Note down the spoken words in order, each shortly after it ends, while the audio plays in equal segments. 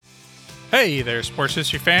Hey there, Sports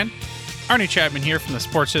History fan. Arnie Chapman here from the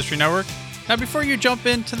Sports History Network. Now, before you jump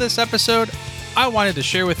into this episode, I wanted to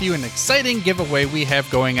share with you an exciting giveaway we have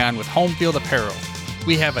going on with Home Field Apparel.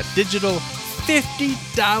 We have a digital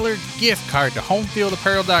 $50 gift card to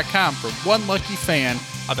homefieldapparel.com for one lucky fan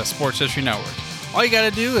of the Sports History Network. All you got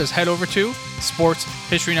to do is head over to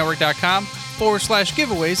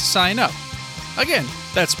sportshistorynetwork.com/giveaways to sign up. Again,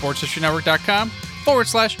 that's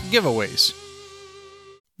sportshistorynetwork.com/giveaways.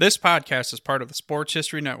 This podcast is part of the Sports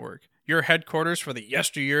History Network, your headquarters for the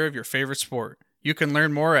yesteryear of your favorite sport. You can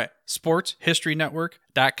learn more at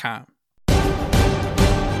sportshistorynetwork.com.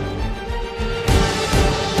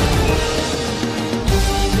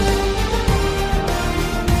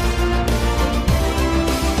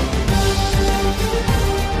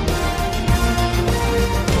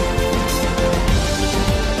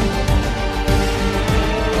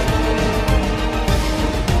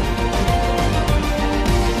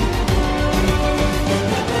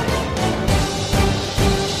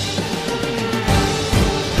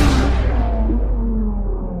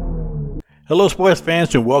 Hello, sports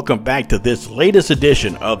fans, and welcome back to this latest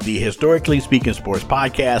edition of the Historically Speaking Sports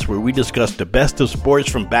Podcast, where we discuss the best of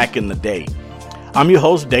sports from back in the day. I'm your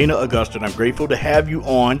host, Dana Augusta, and I'm grateful to have you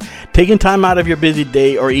on, taking time out of your busy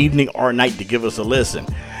day or evening or night to give us a listen.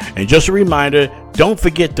 And just a reminder, don't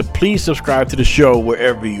forget to please subscribe to the show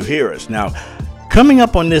wherever you hear us. Now, coming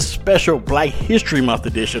up on this special Black History Month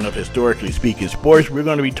edition of Historically Speaking Sports, we're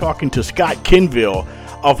going to be talking to Scott Kinville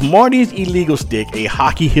of Marty's Illegal Stick, a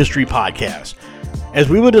hockey history podcast, as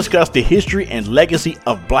we will discuss the history and legacy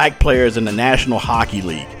of black players in the National Hockey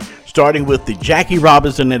League, starting with the Jackie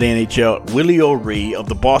Robinson of the NHL, Willie O'Ree of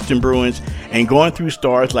the Boston Bruins, and going through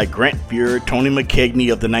stars like Grant Fuhr, Tony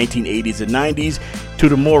McKegney of the 1980s and 90s, to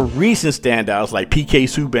the more recent standouts like P.K.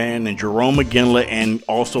 Subban and Jerome McGinley, and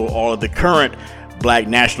also all of the current black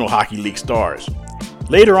National Hockey League stars.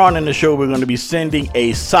 Later on in the show, we're going to be sending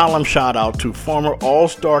a solemn shout out to former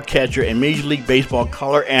All-Star catcher and Major League Baseball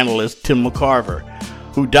color analyst Tim McCarver,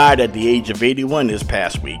 who died at the age of 81 this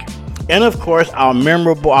past week. And of course,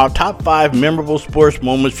 our top 5 memorable sports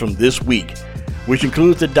moments from this week, which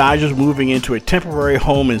includes the Dodgers moving into a temporary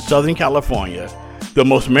home in Southern California, the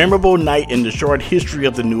most memorable night in the short history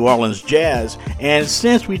of the New Orleans Jazz, and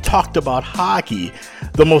since we talked about hockey,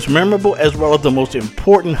 the most memorable as well as the most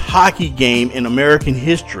important hockey game in American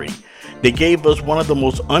history. They gave us one of the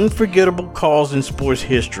most unforgettable calls in sports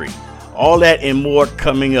history. All that and more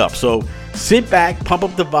coming up. So sit back, pump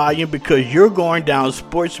up the volume, because you're going down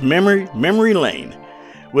sports memory lane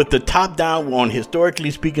with the Top Down on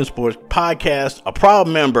Historically Speaking Sports Podcast, a proud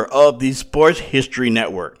member of the Sports History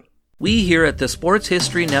Network. We here at the Sports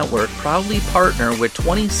History Network proudly partner with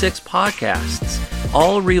 26 podcasts,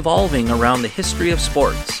 all revolving around the history of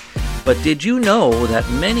sports. But did you know that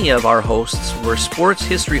many of our hosts were sports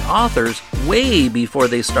history authors way before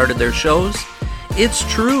they started their shows? It's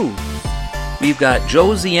true. We've got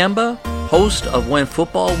Joe Ziemba, host of When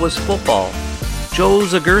Football Was Football, Joe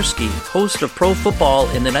Zagurski, host of Pro Football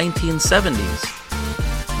in the 1970s,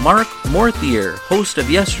 Mark Morthier, host of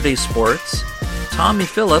Yesterday Sports, Tommy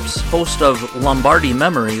Phillips, host of Lombardi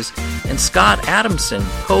Memories, and Scott Adamson,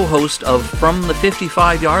 co-host of From the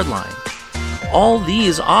 55-Yard Line. All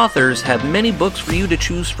these authors have many books for you to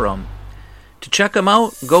choose from. To check them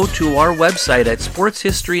out, go to our website at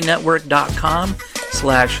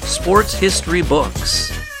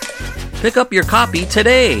sportshistorynetwork.com/sportshistorybooks. Pick up your copy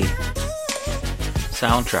today.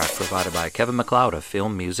 Soundtrack provided by Kevin MacLeod of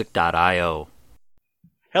filmmusic.io.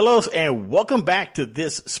 Hello, and welcome back to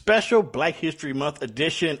this special Black History Month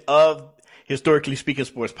edition of Historically Speaking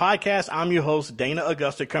Sports Podcast. I'm your host, Dana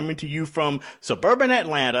Augusta, coming to you from suburban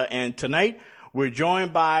Atlanta, and tonight we're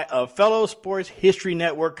joined by a fellow Sports History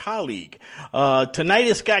Network colleague. Tonight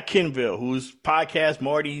is Scott Kinville, whose podcast,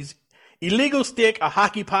 Marty's Illegal Stick, a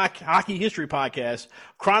hockey history podcast,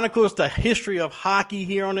 chronicles the history of hockey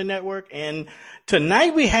here on the network. And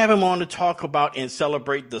tonight we have him on to talk about and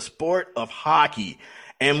celebrate the sport of hockey,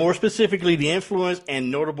 and more specifically, the influence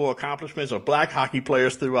and notable accomplishments of black hockey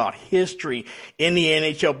players throughout history in the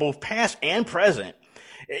NHL, both past and present,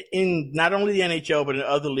 in not only the NHL, but in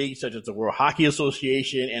other leagues such as the World Hockey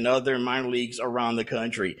Association and other minor leagues around the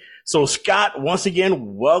country. So, Scott, once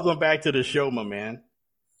again, welcome back to the show, my man.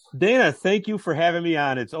 Dana, thank you for having me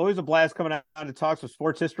on. It's always a blast coming out to talk some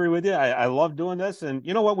sports history with you. I love doing this, and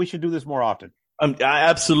you know what? We should do this more often.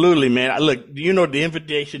 Absolutely, man. Look, you know, the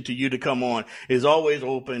invitation to you to come on is always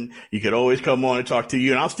open. You could always come on and talk to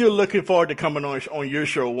you. And I'm still looking forward to coming on your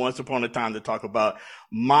show once upon a time to talk about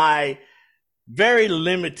my very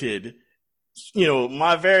limited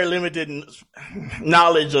my very limited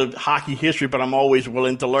knowledge of hockey history, but I'm always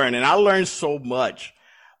willing to learn. And I learned so much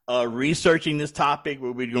researching this topic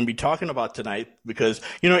what we're going to be talking about tonight because,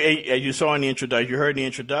 as you saw in the introduction, you heard in the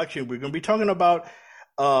introduction, we're going to be talking about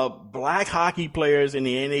black hockey players in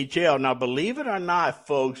the NHL. Now, believe it or not,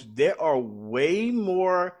 folks, there are way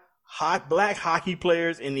more black hockey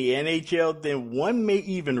players in the NHL than one may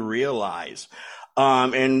even realize.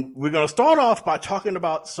 And we're going to start off by talking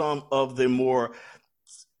about some of the more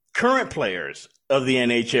current players of the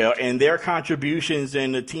NHL and their contributions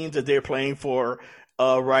and the teams that they're playing for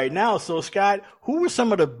right now. So, Scott, who are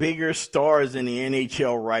some of the bigger stars in the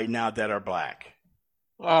NHL right now that are black?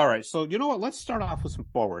 All right. So, you know what? Let's start off with some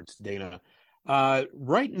forwards, Dana.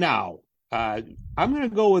 Right now, I'm going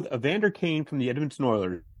to go with Evander Kane from the Edmonton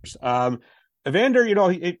Oilers. Evander,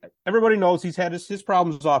 everybody knows he's had his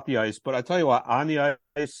problems off the ice, but I tell you what, on the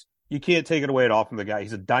ice, you can't take it away at all from the guy.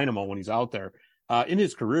 He's a dynamo when he's out there. In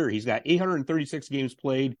his career, he's got 836 games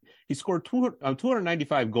played. He scored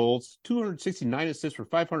 295 goals, 269 assists for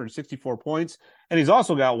 564 points, and he's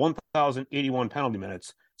also got 1,081 penalty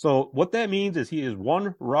minutes. So what that means is he is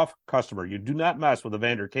one rough customer. You do not mess with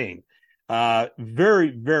Evander Kane.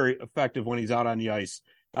 Very, very effective when he's out on the ice.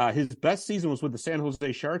 His best season was with the San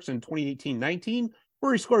Jose Sharks in 2018-19,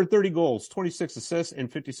 where he scored 30 goals, 26 assists,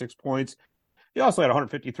 and 56 points. He also had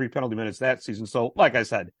 153 penalty minutes that season. So, like I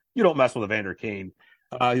said, you don't mess with Evander Kane.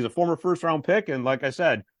 He's a former first-round pick, and like I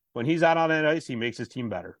said, when he's out on that ice, he makes his team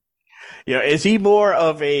better. Is he more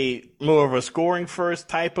of a scoring first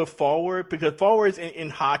type of forward? Because forwards in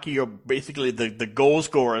hockey are basically the goal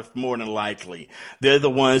scorers more than likely. They're the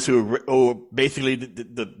ones who basically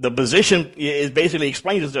the position is basically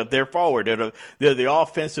explains that they're forward. They're the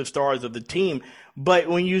offensive stars of the team. But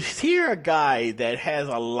when you hear a guy that has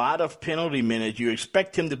a lot of penalty minutes, you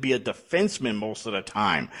expect him to be a defenseman most of the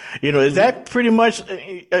time. Is that pretty much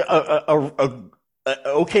a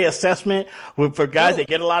okay assessment for guys that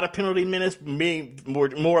get a lot of penalty minutes, being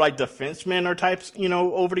more like defensemen or types,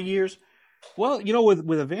 over the years? Well,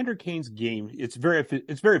 with Evander Kane's game, it's very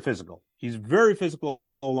physical. He's very physical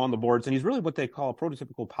along the boards, and he's really what they call a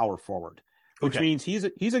prototypical power forward, which means he's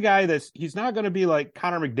a guy he's not going to be like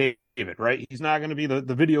Connor McDavid, right? He's not going to be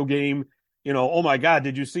the video game, oh my God,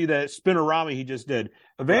 did you see that spinorama he just did?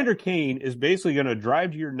 Evander Kane is basically going to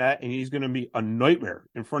drive to your net, and he's going to be a nightmare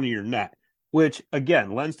in front of your net, which,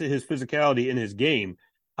 again, lends to his physicality in his game.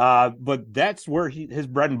 But that's where his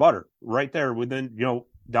bread and butter, right there within,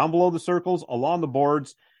 down below the circles, along the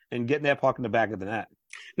boards, and getting that puck in the back of the net.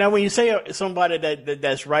 Now, when you say somebody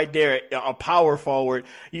that's right there, a power forward,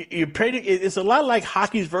 it's a lot like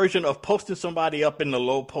hockey's version of posting somebody up in the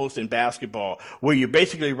low post in basketball, where you're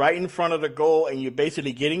basically right in front of the goal and you're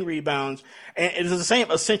basically getting rebounds. And it's the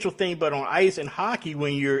same essential thing, but on ice in hockey,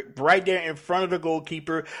 when you're right there in front of the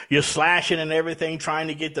goalkeeper, you're slashing and everything, trying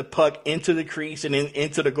to get the puck into the crease and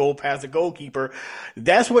into the goal past the goalkeeper.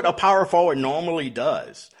 That's what a power forward normally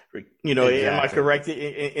does. Exactly. Am I correct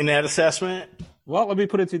in that assessment? Well, let me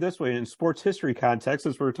put it to you this way. In sports history context,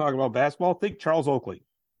 as we're talking about basketball, think Charles Oakley.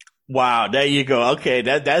 Wow, there you go. Okay,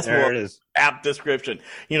 that's there more it is. Apt description.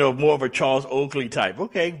 More of a Charles Oakley type.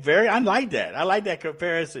 Okay, I like that. I like that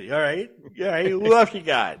comparison. All right. Who else you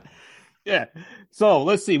got? Yeah. So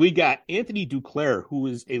let's see. We got Anthony Duclair, who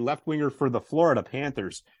is a left winger for the Florida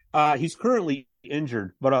Panthers. He's currently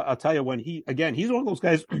injured, but I'll tell you, he's one of those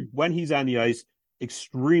guys when he's on the ice,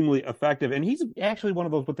 extremely effective, and he's actually one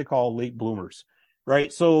of those what they call late bloomers,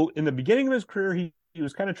 right? So in the beginning of his career, he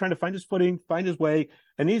was kind of trying to find his footing, find his way,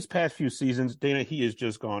 and these past few seasons, Dana, he has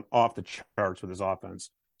just gone off the charts with his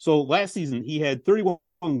offense. So last season, he had 31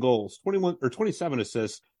 goals, 27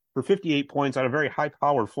 assists for 58 points on a very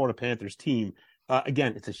high-powered Florida Panthers team.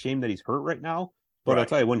 Again, it's a shame that he's hurt right now, but I'll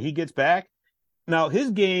tell you, when he gets back, now, his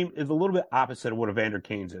game is a little bit opposite of what Evander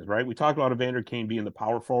Kane's is, right? We talked about Evander Kane being the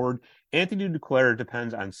power forward. Anthony Duclair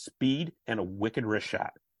depends on speed and a wicked wrist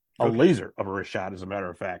shot, a laser of a wrist shot, as a matter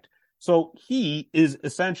of fact. So he is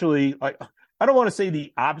essentially, I don't want to say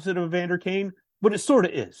the opposite of Evander Kane, but it sort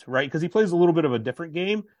of is, right? Because he plays a little bit of a different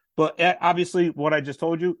game. But obviously, what I just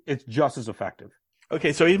told you, it's just as effective.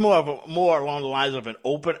 Okay, so he's more along the lines of an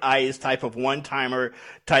open ice type of one-timer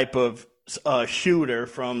type of shooter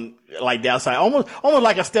from like the outside, almost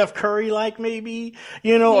like a Steph Curry, like maybe,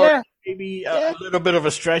 or maybe a little bit of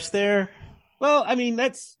a stretch there. Well, I mean,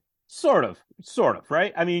 that's sort of,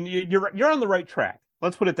 right? I mean, you're on the right track.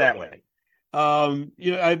 Let's put it that way. I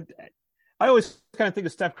always kind of think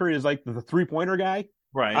of Steph Curry as like the 3-pointer guy.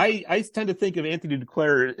 Right. I tend to think of Anthony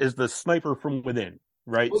Duclair as the sniper from within.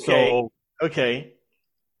 Right. Okay.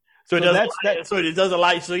 So it does. So it does a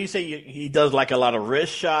lot. So you say he does like a lot of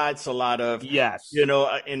wrist shots, a lot of yes,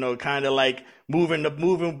 kind of like moving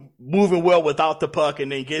well without the puck, and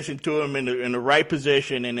then gets into him in the right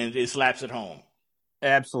position, and then it slaps it home.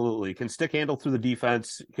 Absolutely, can stick handle through the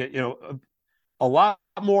defense. A lot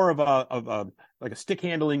more of a stick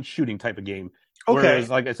handling shooting type of game. Okay. Whereas,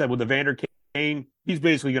 like I said, with Evander Kane, he's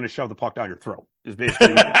basically going to shove the puck down your throat. Is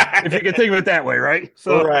basically if you can think of it that way, right?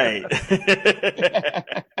 So right.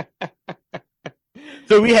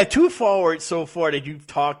 So we had two forwards so far that you've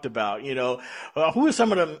talked about. Who are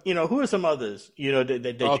some of them? Who are some others?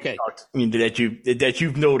 That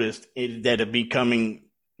you've noticed that are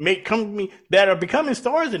becoming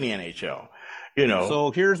stars in the NHL. So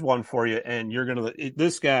here's one for you, and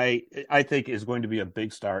this guy I think is going to be a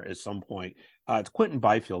big star at some point. It's Quinton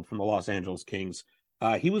Byfield from the Los Angeles Kings.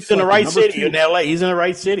 He's in the right city in LA. He's in the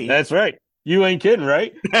right city. That's right. You ain't kidding,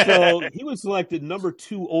 right? So he was selected number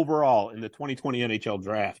 2 overall in the 2020 NHL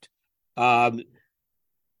draft.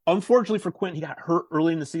 Unfortunately for Quinton, he got hurt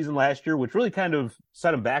early in the season last year, which really kind of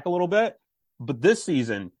set him back a little bit. But this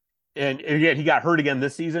season, and again, he got hurt again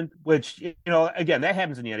this season, which, again, that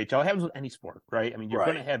happens in the NHL. It happens with any sport, right? I mean, you're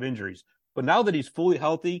going to have injuries. But now that he's fully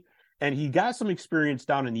healthy, and he got some experience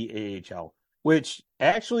down in the AHL, which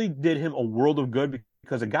actually did him a world of good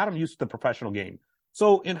because it got him used to the professional game.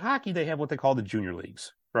 So in hockey, they have what they call the junior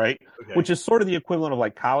leagues, right? Okay. Which is sort of the equivalent of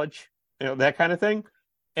like college, that kind of thing.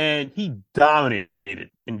 And he dominated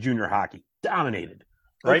in junior hockey, dominated,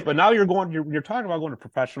 right? Okay. But now you're talking about going to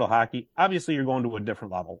professional hockey. Obviously, you're going to a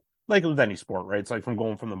different level, like with any sport, right? It's like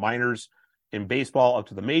going from the minors in baseball up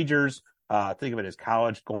to the majors. Think of it as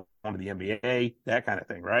college, going to the NBA, that kind of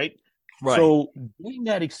thing, right? Right. So getting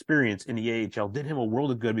that experience in the AHL did him a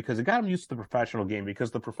world of good because it got him used to the professional game.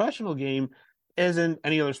 Because the professional game, as in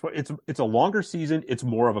any other sport, it's a longer season. It's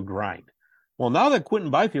more of a grind. Well, now that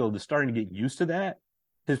Quinton Byfield is starting to get used to that,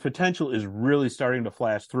 his potential is really starting to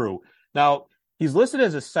flash through. Now, he's listed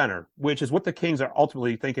as a center, which is what the Kings are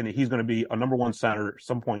ultimately thinking that he's going to be a number 1 center at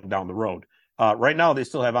some point down the road. Right now, they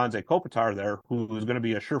still have Anze Kopitar there, who is going to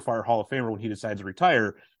be a surefire Hall of Famer when he decides to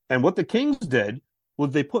retire. And what the Kings did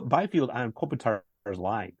was they put Byfield on Kopitar's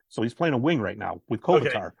line. So he's playing a wing right now with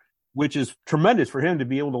Kopitar, which is tremendous for him to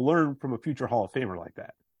be able to learn from a future Hall of Famer like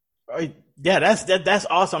that. Yeah, that's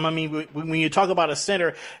awesome. I mean, when you talk about a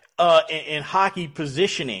center in hockey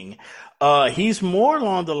positioning, he's more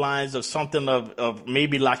along the lines of something of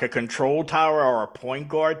maybe like a control tower or a point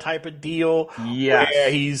guard type of deal. Yeah, where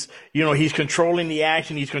he's controlling the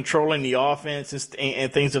action, he's controlling the offense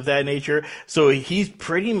and things of that nature. So he's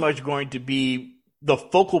pretty much going to be the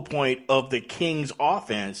focal point of the Kings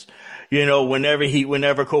offense,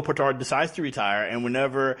 whenever Kopitar decides to retire and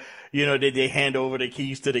whenever, they hand over the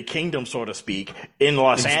keys to the kingdom, so to speak, in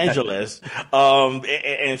Los Angeles, and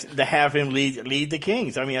to have him lead the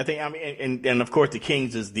Kings. I mean, and of course the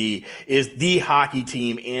Kings is the hockey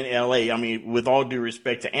team in LA. I mean, with all due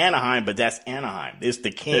respect to Anaheim, but that's Anaheim. It's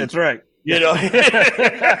the Kings. That's right.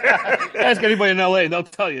 Ask anybody in LA and they'll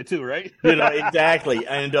tell you too, right? Exactly.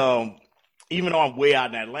 And, even though I'm way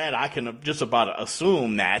out in Atlanta, I can just about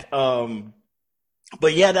assume that.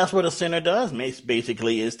 But yeah, that's what a center does.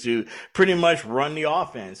 Basically, is to pretty much run the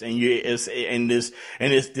offense. And this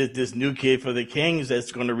new kid for the Kings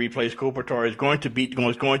that's going to replace Kopitar is going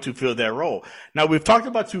to fill that role. Now we've talked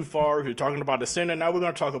about two forwards. We're talking about the center. Now we're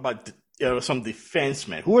going to talk about some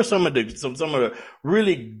defensemen. Who are some of the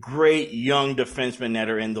really great young defensemen that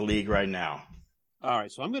are in the league right now? All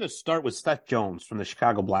right, so I'm going to start with Seth Jones from the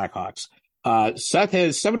Chicago Blackhawks. Seth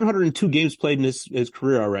has 702 games played in his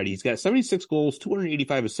career already. He's got 76 goals,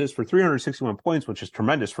 285 assists for 361 points, which is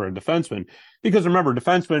tremendous for a defenseman. Because remember,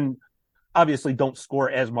 defensemen obviously don't score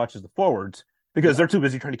as much as the forwards because they're too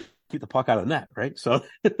busy trying to keep the puck out of the net, right? So,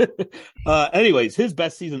 anyways, his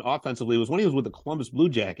best season offensively was when he was with the Columbus Blue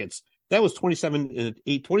Jackets. That was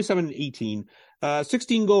 27-18,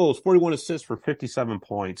 16 goals, 41 assists for 57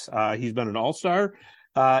 points. He's been an all-star.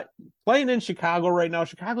 Playing in Chicago right now,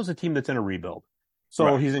 Chicago's a team that's in a rebuild.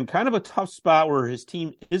 So He's in kind of a tough spot where his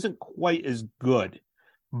team isn't quite as good,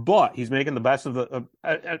 but he's making the best of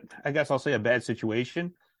I guess I'll say a bad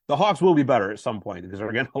situation. The Hawks will be better at some point because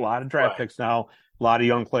they're getting a lot of draft picks now, a lot of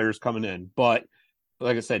young players coming in. But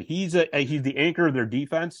like I said, he's the anchor of their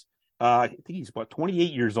defense. I think he's about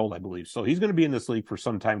 28 years old, I believe. So he's going to be in this league for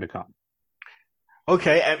some time to come.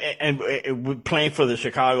 Okay, and playing for the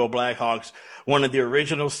Chicago Blackhawks, one of the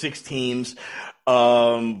original 6 teams,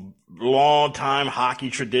 long time hockey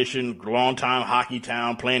tradition, long time hockey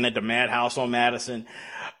town, playing at the Madhouse on Madison.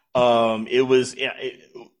 It was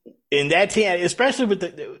in that team, especially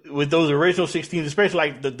with those original 16, especially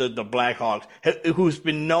like the Blackhawks, who's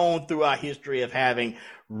been known throughout history of having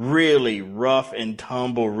really rough and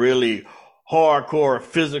tumble, really hardcore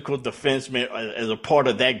physical defensemen as a part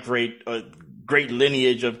of that great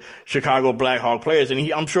lineage of Chicago Blackhawk players.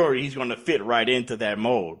 And I'm sure he's going to fit right into that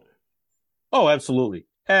mold. Oh, absolutely.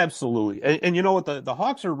 Absolutely. And you know what? The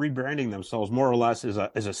Hawks are rebranding themselves more or less as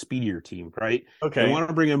a speedier team, right? Okay. They want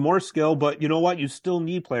to bring in more skill, but you know what? You still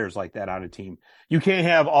need players like that on a team. You can't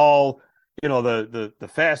have all, the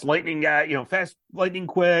fast lightning guy, fast lightning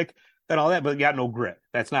quick and all that, but you got no grit.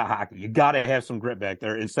 That's not hockey. You got to have some grit back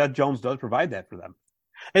there. And Seth Jones does provide that for them.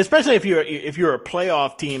 Especially if you're a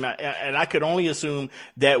playoff team, and I could only assume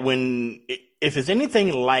that if it's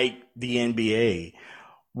anything like the NBA,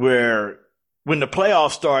 where when the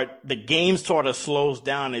playoffs start, the game sort of slows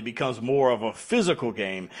down. It becomes more of a physical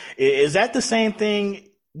game. Is that the same thing?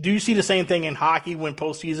 Do you see the same thing in hockey when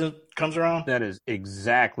postseason comes around? That is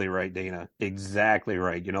exactly right, Dana. Exactly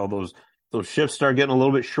right. Those shifts start getting a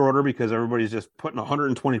little bit shorter because everybody's just putting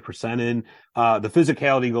 120% in. The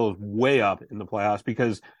physicality goes way up in the playoffs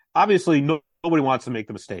because obviously nobody wants to make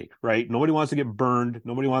the mistake, right? Nobody wants to get burned.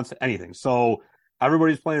 Nobody wants anything. So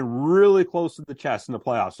everybody's playing really close to the chest in the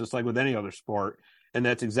playoffs, just like with any other sport. And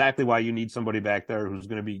that's exactly why you need somebody back there who's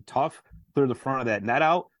going to be tough, clear the front of that net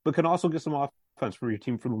out, but can also get some offense for your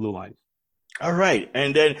team from the blue line. All right.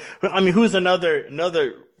 And then, who's another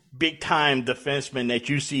big time defenseman that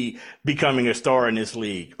you see becoming a star in this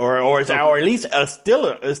league, or at least still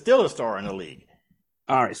a star in the league?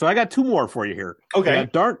 All right. So I got two more for you here. Okay.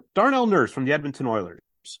 Darnell Nurse from the Edmonton Oilers.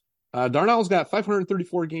 Darnell's got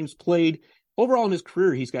 534 games played. Overall in his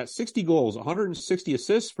career, he's got 60 goals, 160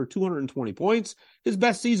 assists for 220 points. His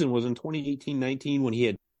best season was in 2018-19 when he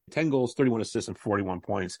had 10 goals, 31 assists, and 41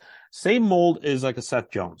 points. Same mold as like a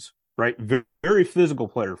Seth Jones, right? Very, very physical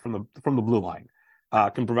player from the blue line.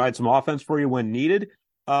 Can provide some offense for you when needed.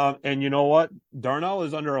 And you know what? Darnell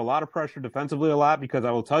is under a lot of pressure defensively a lot because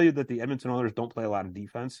I will tell you that the Edmonton Oilers don't play a lot of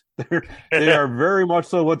defense. They are very much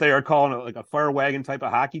so what they are calling like a fire wagon type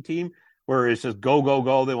of hockey team, where it's just go, go,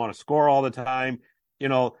 go. They want to score all the time.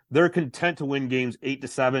 They're content to win games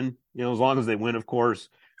 8-7, as long as they win, of course.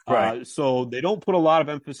 Right. So they don't put a lot of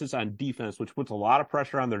emphasis on defense, which puts a lot of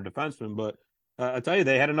pressure on their defensemen. But I tell you,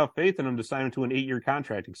 they had enough faith in him to sign him to an 8-year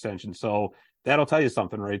contract extension. So that'll tell you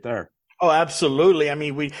something right there. Oh, absolutely. I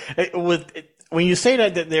mean, when you say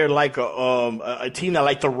that they're like a team that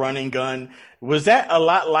like to run and gun, was that a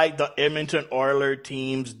lot like the Edmonton Oilers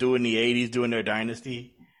teams during the 80s, during their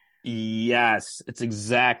dynasty? Yes, it's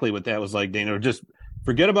exactly what that was like, Dana. Just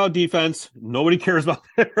forget about defense. Nobody cares about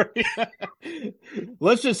that. Right?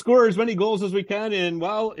 Let's just score as many goals as we can. And,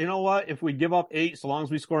 well, you know what? If we give up 8, so long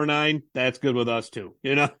as we score 9, that's good with us too,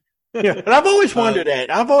 Yeah, and I've always wondered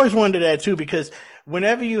that. I've always wondered that too, because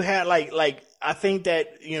whenever you had like I think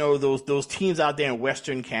that those teams out there in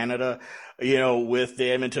Western Canada, with the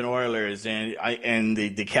Edmonton Oilers and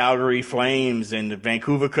the Calgary Flames and the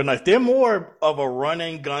Vancouver Canucks, they're more of a run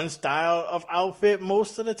and gun style of outfit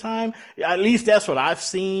most of the time. At least that's what I've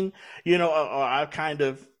seen. Or I've kind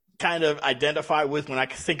of identify with when I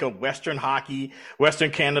think of Western hockey,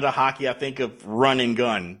 Western Canada hockey. I think of run and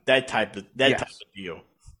gun, that type of deal.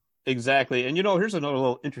 Exactly. And here's another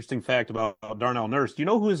little interesting fact about Darnell Nurse. Do you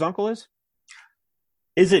know who his uncle is?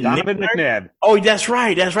 Is it Donovan McNabb? Oh, that's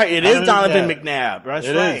right. That's right. It is Donovan McNabb. That's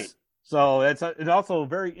right. So it's also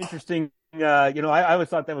very interesting. I always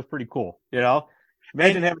thought that was pretty cool.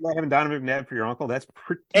 Imagine having Donovan McNabb for your uncle. That's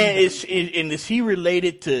pretty. And is he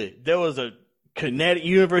related to? There was a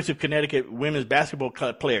University of Connecticut women's basketball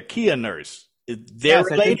player, Kia Nurse. They're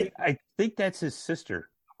related. I think that's his sister.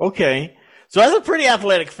 Okay. So that's a pretty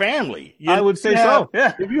athletic family. I would say so.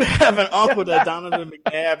 Yeah. If you have an uncle that's Donovan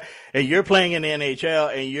McNabb and you're playing in the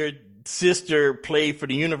NHL and your sister played for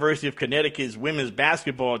the University of Connecticut's women's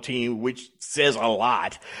basketball team, which says a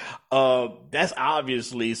lot, that's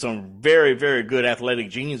obviously some very, very good athletic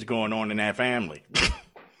genes going on in that family.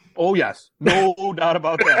 Oh, yes. No doubt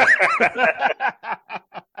about that.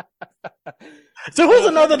 So who's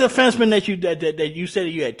another defenseman that you said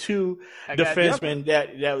you had two defensemen?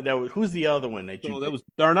 Yep. That was, who's the other one that you? So that was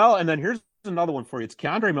Darnell, and then here's another one for you. It's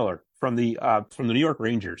Keandre Miller from the New York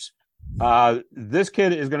Rangers. This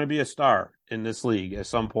kid is going to be a star in this league at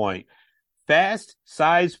some point. Fast,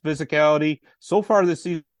 size, physicality. So far this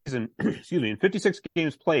season, in 56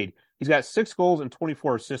 games played, he's got 6 goals and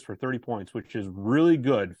 24 assists for 30 points, which is really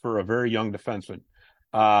good for a very young defenseman.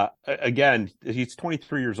 Again, he's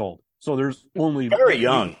 23 years old. So there's only very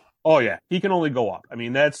young. Oh yeah, he can only go up. I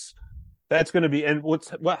mean, that's going to be, and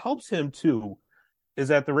what helps him too is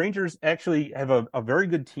that the Rangers actually have a very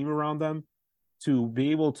good team around them. to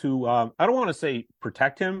be able to, I don't want to say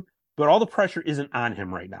protect him, but all the pressure isn't on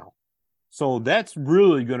him right now. So that's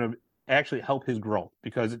really going to actually help his growth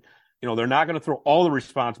because, they're not going to throw all the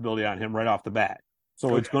responsibility on him right off the bat.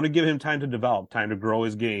 So It's going to give him time to develop, time to grow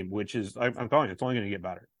his game, which is, I'm telling you, it's only going to get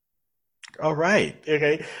better. All right.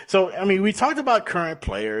 Okay. So, we talked about current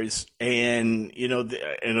players and,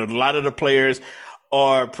 and a lot of the players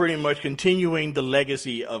are pretty much continuing the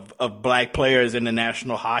legacy of black players in the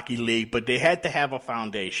National Hockey League, but they had to have a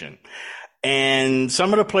foundation. And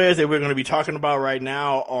some of the players that we're going to be talking about right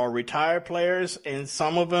now are retired players. And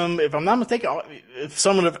some of them, if I'm not mistaken,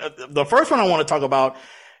 some of the first one I want to talk about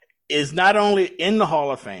is not only in the Hall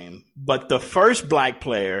of Fame, but the first black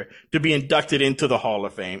player to be inducted into the Hall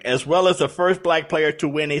of Fame, as well as the first black player to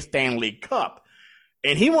win a Stanley Cup.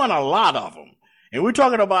 And he won a lot of them. And we're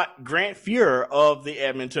talking about Grant Fuhr of the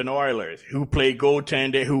Edmonton Oilers, who played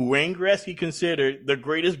goaltender, who Wayne Gretzky considered the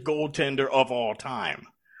greatest goaltender of all time.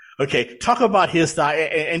 Okay, talk about his style.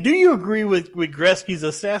 And do you agree with Gretzky's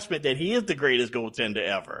assessment that he is the greatest goaltender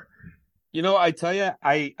ever? I tell you,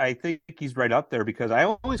 I think he's right up there because I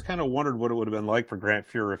always kind of wondered what it would have been like for Grant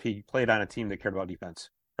Fuhr if he played on a team that cared about defense,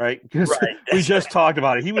 right? Because we just talked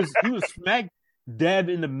about it. He was smack dab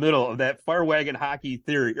in the middle of that fire wagon hockey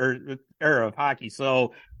theory or era of hockey.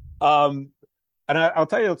 So, and I'll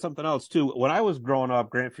tell you something else too. When I was growing up,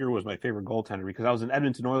 Grant Fuhr was my favorite goaltender because I was an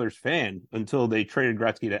Edmonton Oilers fan until they traded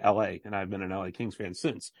Gretzky to LA, and I've been an LA Kings fan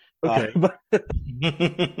since. Okay.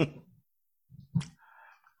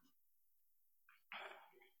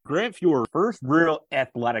 Grant Fuhr, first real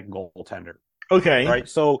athletic goaltender. Okay. Right.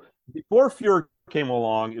 So before Fuhr came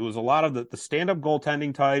along, it was a lot of the stand-up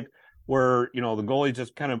goaltending type where, the goalies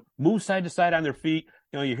just kind of move side to side on their feet.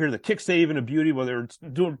 You hear the kick save and a beauty, whether it's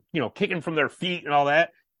doing, kicking from their feet and all that.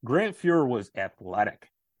 Grant Fuhr was athletic.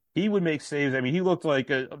 He would make saves. He looked like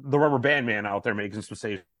the rubber band man out there making some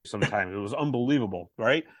saves sometimes. It was unbelievable,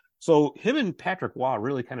 right? So him and Patrick Waugh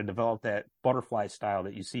really kind of developed that butterfly style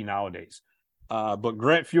that you see nowadays. But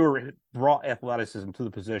Grant Fuhr brought athleticism to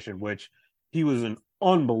the position, which he was an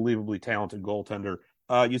unbelievably talented goaltender.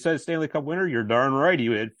 You said Stanley Cup winner. You're darn right. He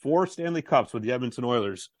had 4 Stanley Cups with the Edmonton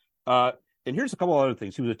Oilers. And here's a couple other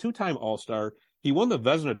things. He was a 2-time All-Star. He won the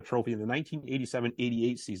Vezina Trophy in the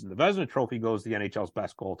 1987-88 season. The Vezina Trophy goes to the NHL's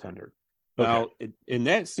best goaltender. Okay. Now, in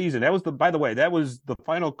that season, that was that was the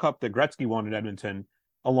final cup that Gretzky won in Edmonton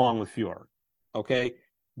along with Fuhr. Okay.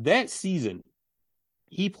 That season,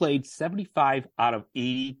 he played 75 out of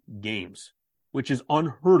 80 games, which is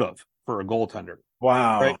unheard of for a goaltender.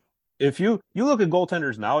 Wow. Right? If you look at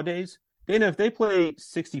goaltenders nowadays, then if they play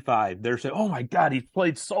 65, they're saying, "Oh my God, he's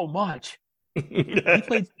played so much." He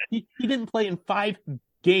didn't play in 5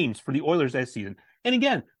 games for the Oilers that season. And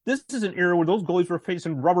again, this is an era where those goalies were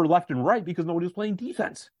facing rubber left and right because nobody was playing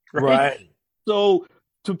defense. Right. So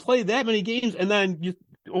to play that many games and then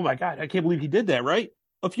oh my God, I can't believe he did that, right?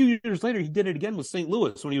 A few years later, he did it again with St.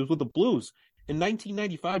 Louis when he was with the Blues. In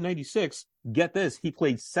 1995-96, get this, he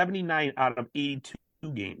played 79 out of 82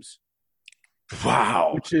 games.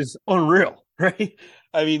 Wow. Which is unreal, right?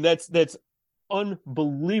 That's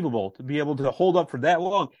unbelievable to be able to hold up for that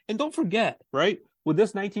long. And don't forget, right, with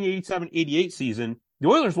this 1987-88 season, the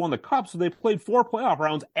Oilers won the Cup, so they played 4 playoff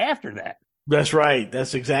rounds after that. That's right.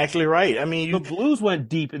 That's exactly right. The Blues went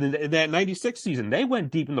deep in that 96 season. They went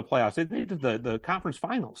deep in the playoffs. They did the conference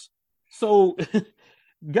finals. So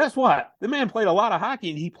guess what? The man played a lot of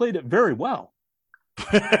hockey, and he played it very well.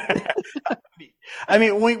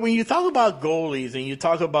 When you talk about goalies and you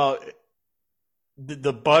talk about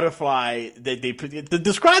the butterfly that they put, to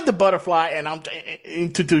describe the butterfly, and I'm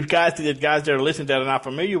to guys that are listening that are not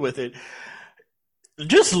familiar with it,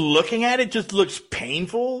 just looking at it just looks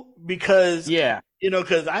painful because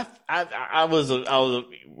because I was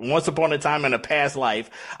once upon a time in a past life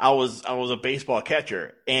I was a baseball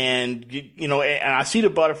catcher, and and I see the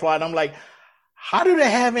butterfly and I'm like, how do they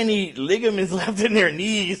have any ligaments left in their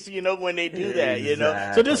knees, when they do that,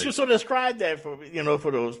 Exactly. So just sort of describe that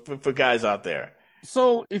for guys out there.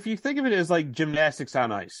 So if you think of it as like gymnastics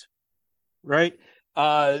on ice, right?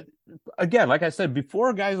 Again, like I said,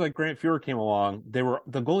 before guys like Grant Fuhr came along, the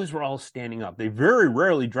goalies were all standing up. They very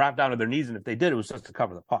rarely dropped down to their knees, and if they did, it was just to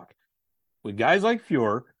cover the puck. With guys like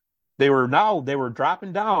Fuhr, they were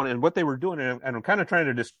dropping down, and what they were doing, and I'm kind of trying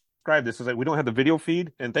to describe this, is that we don't have the video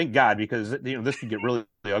feed, and thank God, because this could get really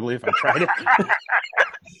ugly if I tried it.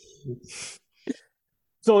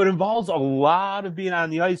 So it involves a lot of being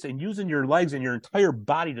on the ice and using your legs and your entire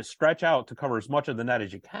body to stretch out to cover as much of the net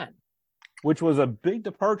as you can, which was a big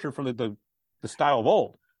departure from the style of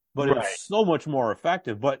old, but It's so much more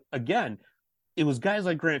effective. But again, it was guys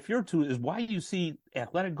like Grant Fuhr too, is why you see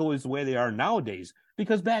athletic goalies the way they are nowadays.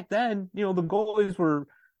 Because back then, the goalies were,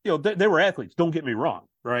 they were athletes. Don't get me wrong,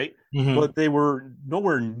 right? Mm-hmm. But they were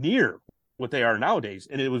nowhere near what they are nowadays,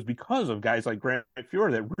 and it was because of guys like Grant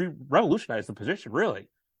Fuhr that revolutionized the position, really,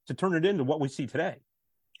 to turn it into what we see today.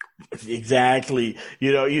 Exactly.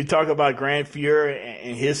 You talk about Grant Fuhr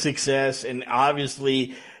and his success, and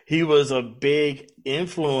obviously he was a big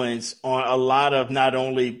influence on a lot of not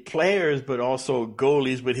only players, but also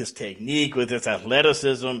goalies with his technique, with his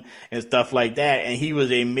athleticism and stuff like that. And he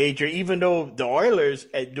was a major, even though the Oilers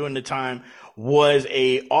during the time was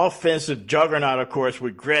a offensive juggernaut, of course,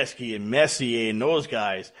 with Gretzky and Messier and those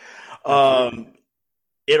guys.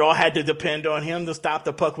 It all had to depend on him to stop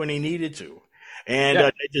the puck when he needed to. And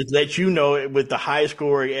they just let you know, with the high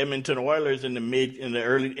scoring Edmonton Oilers in the mid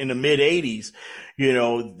 80s,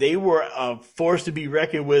 they were a force to be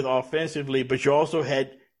reckoned with offensively, but you also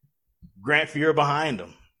had Grant Fuhr behind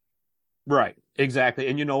them. Right, exactly.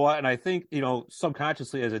 And you know what? And I think,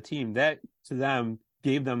 subconsciously as a team, that to them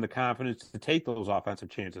gave them the confidence to take those offensive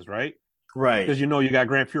chances, right? Right. Because you got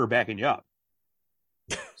Grant Fuhr backing you up.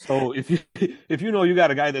 So if you got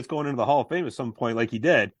a guy that's going into the Hall of Fame at some point like he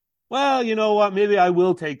did, well, you know what? Maybe I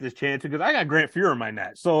will take this chance because I got Grant Fuhr in my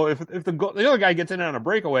net. So if the other guy gets in on a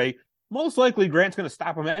breakaway, most likely Grant's going to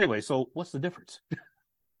stop him anyway. So what's the difference?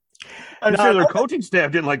 I'm sure their coaching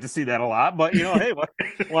staff didn't like to see that a lot, but hey,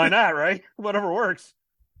 why not, right? Whatever works.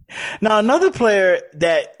 Now, another player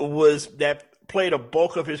that played a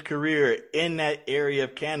bulk of his career in that area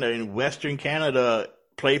of Canada, in Western Canada,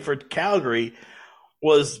 played for Calgary,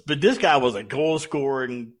 but this guy was a goal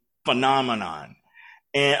scoring phenomenon.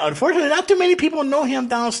 And unfortunately, not too many people know him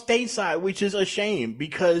down stateside, which is a shame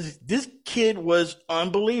because this kid was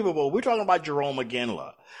unbelievable. We're talking about Jarome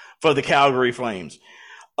Iginla for the Calgary Flames.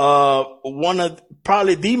 One of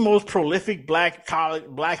probably the most prolific black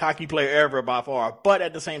hockey player ever by far. But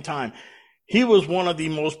at the same time, he was one of the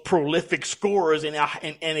most prolific scorers in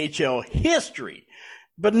NHL history.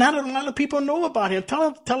 But not a lot of people know about him.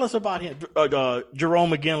 Tell us about him,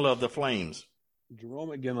 Jarome Iginla of the Flames.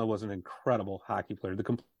 Jarome Iginla was an incredible hockey player, the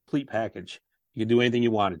complete package. You could do anything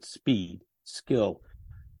you wanted: speed, skill,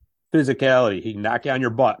 physicality. He can knock you on your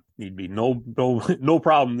butt. He'd be no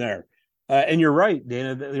problem there. And you're right,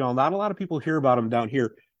 Dana. Not a lot of people hear about him down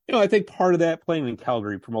here. I think part of that playing in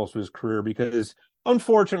Calgary for most of his career, because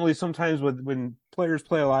unfortunately, sometimes when players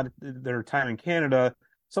play a lot of their time in Canada,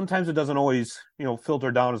 sometimes it doesn't always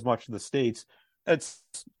filter down as much to the States. It's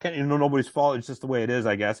nobody's fault. It's just the way it is,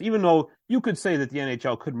 I guess. Even though you could say that the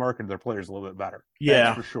NHL could market their players a little bit better. Yeah,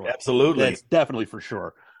 that's for sure. Absolutely. That's definitely for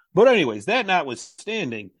sure. But anyways, that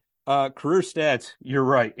notwithstanding, career stats, you're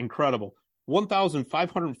right, incredible.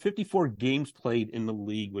 1,554 games played in the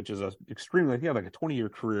league, which is extremely, like a 20-year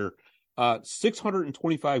career.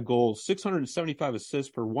 625 goals, 675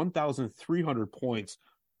 assists for 1,300 points.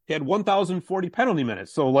 He had 1,040 penalty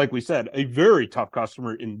minutes. So like we said, a very tough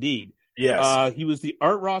customer indeed. Yes. He was the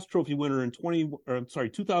Art Ross Trophy winner in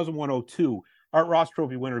 2001-02. Art Ross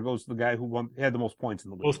Trophy winner goes to the guy who had the most points in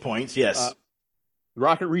the league. Most points, yes.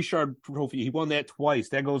 Rocket Richard Trophy, he won that twice.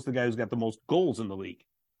 That goes to the guy who's got the most goals in the league.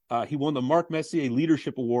 He won the Mark Messier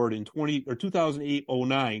Leadership Award in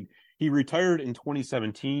 2008-09. He retired in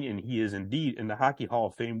 2017, and he is indeed in the Hockey Hall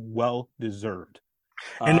of Fame, well deserved.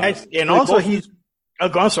 I'm sorry.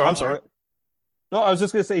 No, I was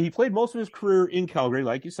just going to say he played most of his career in Calgary,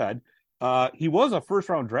 like you said. He was a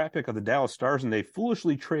first-round draft pick of the Dallas Stars, and they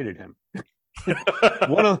foolishly traded him.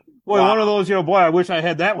 One of those, I wish I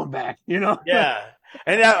had that one back, Yeah.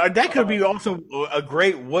 And that could be also a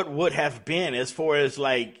great what would have been as far as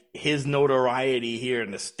like his notoriety here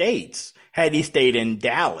in the States had he stayed in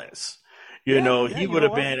Dallas. He would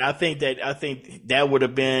have been. I think that would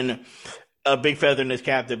have been a big feather in his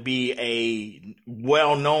cap to be a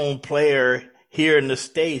well-known player here in the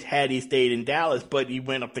States had he stayed in Dallas, but he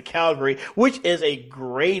went up to Calgary, which is a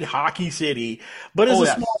great hockey city, but it's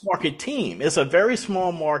a small market team. It's a very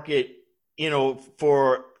small market,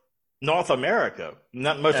 for North America,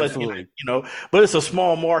 not much less, but it's a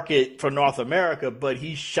small market for North America, but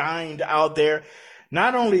he shined out there.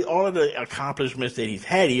 Not only all of the accomplishments that he's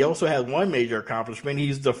had, he also had one major accomplishment.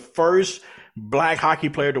 He's the first black hockey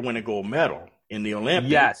player to win a gold medal in the Olympics.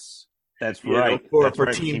 Yes, that's right. For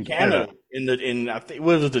Team Canada. I think,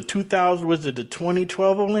 was it the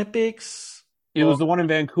 2012 Olympics? It was the one in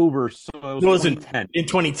Vancouver, so it was 2010. In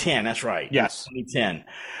 2010, that's right. Yes. 2010.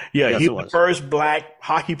 Yeah, yes, he was the first black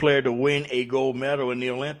hockey player to win a gold medal in the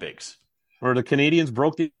Olympics. Or the Canadians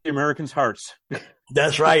broke the Americans' hearts.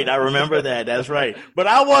 That's right. I remember that. That's right. But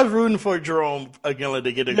I was rooting for Jerome Iginla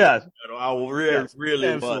to get a gold medal. I really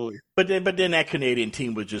absolutely. was. But then that Canadian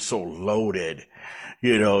team was just so loaded.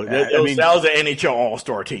 That was an NHL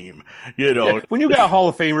All-Star team. When you got Hall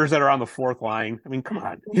of Famers that are on the fourth line, I mean, come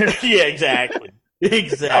on. Yeah, exactly.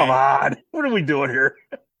 Come on. What are we doing here?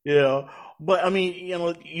 But I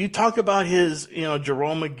mean, you talk about his,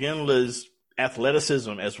 Jerome Iginla's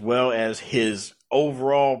athleticism as well as his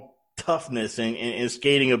overall toughness and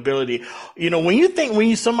skating ability.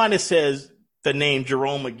 When somebody says the name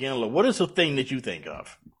Jerome Iginla, what is the thing that you think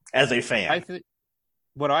of as a fan?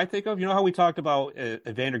 What I think of, how we talked about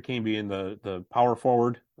Evander Kane being the power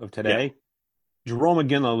forward of today? Yeah. Jerome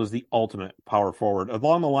Iginla was the ultimate power forward,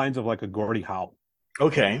 along the lines of like a Gordie Howe.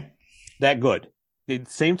 Okay. That good.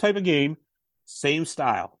 Same type of game, same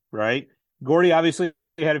style, right? Gordie obviously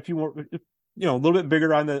had a few more, a little bit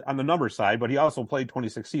bigger on the number side, but he also played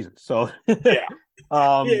 26 seasons. So yeah,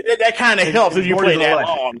 that kind of helps if you play that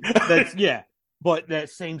long. But that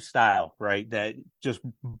same style, right? That just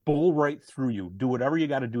bull right through you. Do whatever you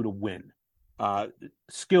got to do to win.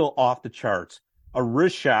 Skill off the charts. A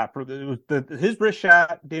wrist shot. His wrist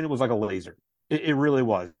shot, Dana, was like a laser. It really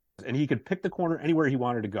was. And he could pick the corner anywhere he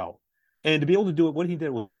wanted to go. And to be able to do it, what he did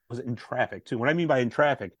was in traffic, too. What I mean by in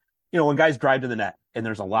traffic, when guys drive to the net and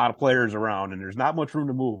there's a lot of players around and there's not much room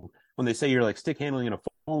to move, when they say you're like stick handling in a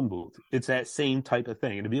phone booth, it's that same type of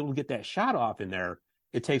thing. And to be able to get that shot off in there,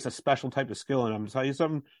 it takes a special type of skill, and I'm going to tell you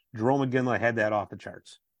something, Jerome Iginla had that off the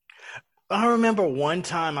charts. I remember one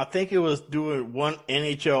time, I think it was doing one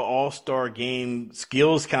NHL All-Star Game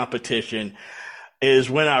skills competition, is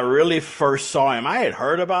when I really first saw him. I had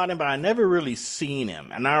heard about him, but I never really seen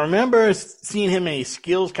him. And I remember seeing him in a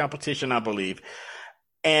skills competition, I believe,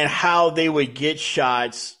 and how they would get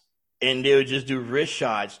shots and they would just do wrist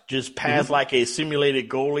shots, just pass like a simulated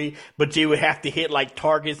goalie, but they would have to hit like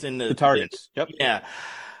targets in the targets. Yep. Yeah.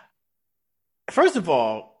 First of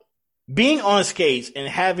all, being on skates and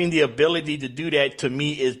having the ability to do that to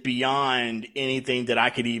me is beyond anything that I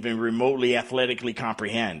could even remotely athletically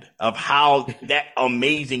comprehend of how that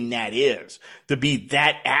amazing that is to be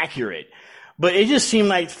that accurate. But it just seemed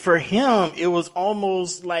like for him, it was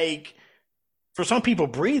almost like, for some people,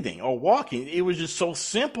 breathing or walking, it was just so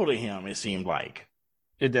simple to him, it seemed like.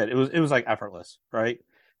 It did. It was like effortless, right?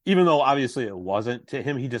 Even though obviously it wasn't to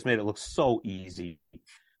him, he just made it look so easy.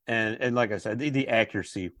 And like I said, the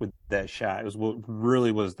accuracy with that shot was what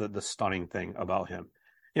really was the stunning thing about him.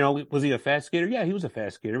 Was he a fast skater? Yeah, he was a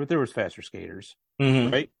fast skater, but there was faster skaters,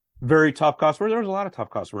 right? Very tough customer. There was a lot of tough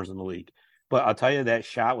customers in the league. But I'll tell you, that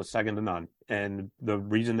shot was second to none. And the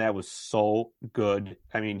reason that was so good,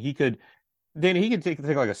 I mean, he could take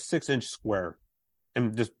like a 6-inch square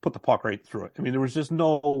and just put the puck right through it. I mean, there was just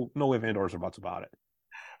no ifs, ands, or buts about it.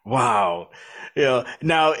 Wow.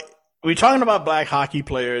 Now, we're talking about black hockey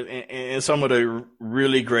players and some of the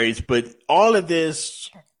really greats, but all of this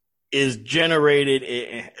is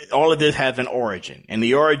generated, all of this has an origin. And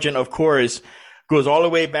the origin, of course, goes all the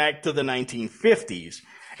way back to the 1950s.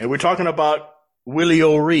 And we're talking about Willie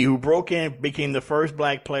O'Ree, who became the first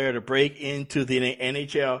black player to break into the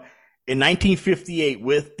NHL in 1958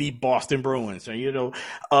 with the Boston Bruins. And,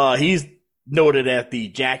 he's noted as the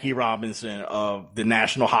Jackie Robinson of the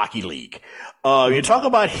National Hockey League. You talk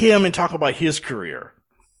about him and talk about his career.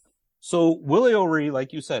 So Willie O'Ree,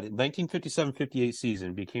 like you said, in 1957-58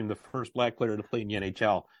 season, became the first black player to play in the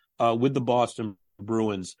NHL with the Boston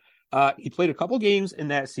Bruins. He played a couple games in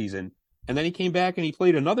that season, and then he came back and he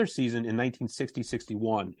played another season in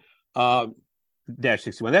 1960-61. Dash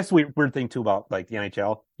 61. That's the weird thing too about like the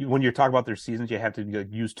NHL. When you're talking about their seasons, you have to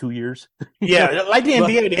use 2 years. Yeah, like the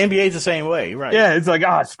NBA. The NBA is the same way, right? Yeah, it's like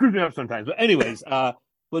it screws me up sometimes. But anyways, but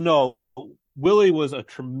no, Willie was a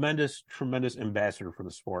tremendous ambassador for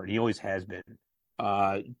the sport. He always has been.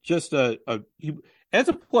 Just he as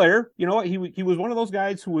a player, you know what? He was one of those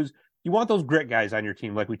guys who was. You want those grit guys on your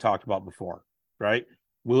team, like we talked about before, right?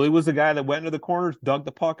 Willie was the guy that went into the corners, dug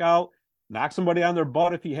the puck out, knocked somebody on their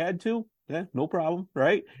butt if he had to. Yeah, no problem,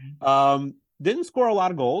 right? Didn't score a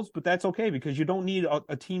lot of goals, but that's okay because you don't need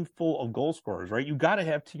a team full of goal scorers, right? You got to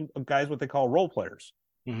have team of guys, what they call role players,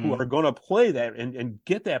 who are going to play that and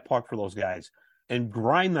get that puck for those guys and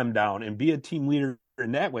grind them down and be a team leader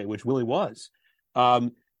in that way, which Willie was.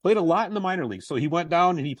 Played a lot in the minor leagues. So he went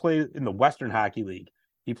down and he played in the Western Hockey League.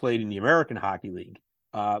 He played in the American Hockey League,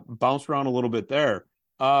 bounced around a little bit there.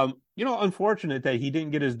 Unfortunate that he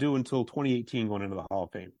didn't get his due until 2018 going into the Hall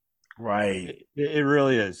of Fame. Right. It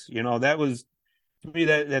really is. That was, to me,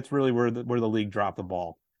 that's really where the league dropped the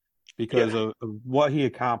ball because of what he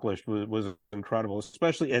accomplished was incredible,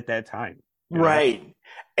 especially at that time. Right.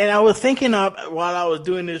 And I was thinking of while I was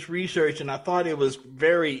doing this research, and I thought it was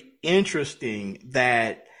very interesting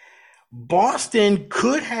that Boston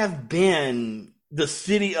could have been the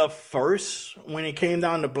city of first when it came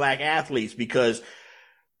down to black athletes, because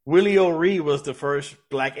Willie O'Ree was the first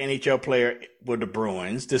black NHL player with the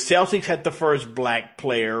Bruins. The Celtics had the first black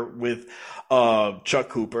player with Chuck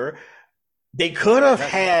Cooper. They could have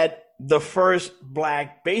had the first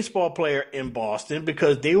black baseball player in Boston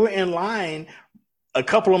because they were in line a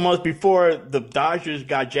couple of months before the Dodgers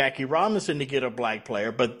got Jackie Robinson to get a black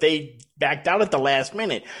player, but they backed out at the last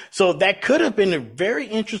minute. So that could have been a very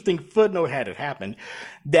interesting footnote had it happened,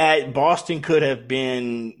 that Boston could have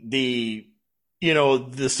been the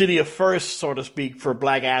city of first, so to speak, for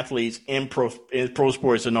black athletes in pro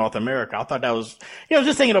sports in North America. I thought that was,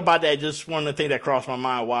 just thinking about that, just one of the things that crossed my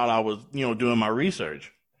mind while I was, doing my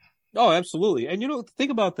research. Oh, absolutely. And,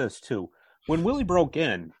 think about this, too. When Willie broke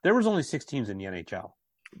in, there was only 6 teams in the NHL.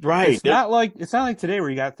 Right. It's not like today where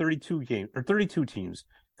you got 32 teams,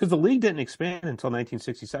 because the league didn't expand until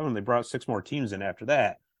 1967. They brought 6 more teams in after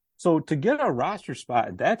that. So to get a roster spot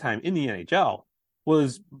at that time in the NHL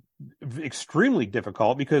was extremely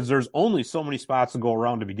difficult because there's only so many spots to go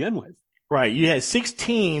around to begin with. Right. You had 6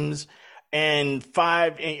 teams and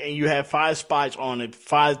you have 5 spots on it,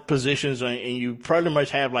 5 positions, and you pretty much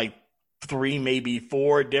have like 3, maybe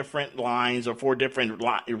 4 different lines or 4 different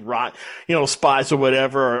spots or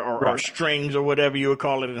whatever, or strings or whatever you would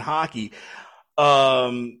call it in hockey.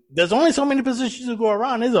 There's only so many positions to go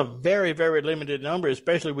around. There's a very, very limited number,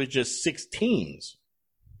 especially with just 6 teams.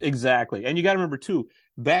 Exactly. And you got to remember too,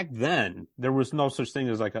 back then there was no such thing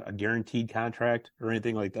as like a guaranteed contract or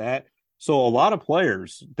anything like that. So a lot of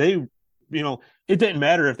players, it didn't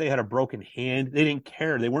matter if they had a broken hand. They didn't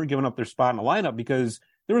care. They weren't giving up their spot in the lineup because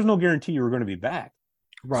there was no guarantee you were going to be back.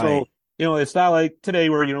 Right. So, it's not like today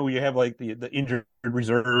where, you have like the injured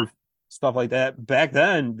reserve, stuff like that. Back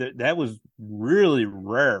then, that was really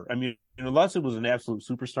rare. I mean, unless it was an absolute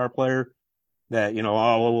superstar player that,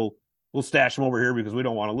 we'll stash them over here because we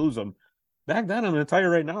don't want to lose them. Back then, I'm going to tell you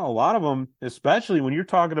right now, a lot of them, especially when you're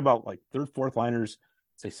talking about like 3rd, 4th liners,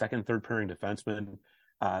 say 2nd, 3rd pairing defensemen,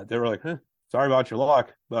 they were like, sorry about your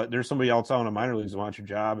luck, but there's somebody else out in the minor leagues that wants your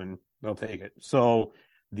job and they'll take it. So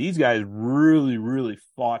these guys really, really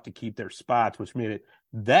fought to keep their spots, which made it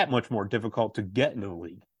that much more difficult to get into the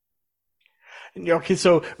league. Okay,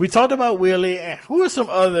 so we talked about Willie. Who are some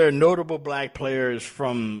other notable black players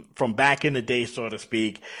from back in the day, so to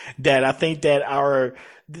speak, that I think that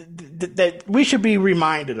that we should be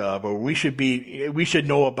reminded of, or we should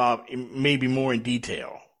know about maybe more in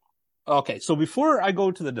detail? Okay, so before I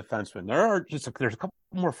go to the defenseman, there's a couple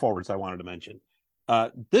more forwards I wanted to mention.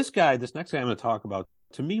 This next guy I'm going to talk about,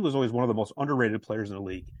 to me, was always one of the most underrated players in the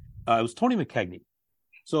league. It was Tony McKegney.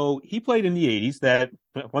 So he played in the 80s. That,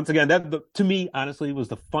 once again, to me, honestly, was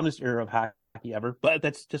the funnest era of hockey ever. But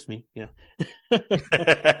that's just me, so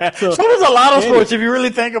does a lot of sports, if you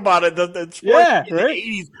really think about it. The sports in the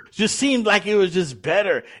 80s just seemed like it was just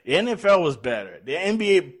better. The NFL was better. The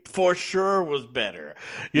NBA for sure was better.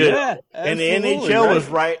 And the NHL was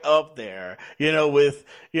right up there. With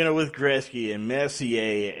Gretzky and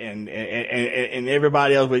Messier and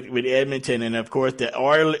everybody else with Edmonton, and of course the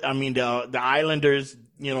Islanders.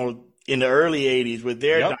 In the early 80s with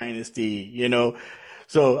their dynasty,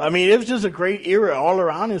 So, I mean, it was just a great era all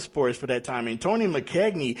around in sports for that time. And Tony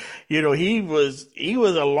McKegney,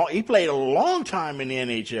 he played a long time in the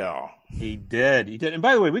NHL. He did. And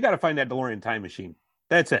by the way, we got to find that DeLorean time machine.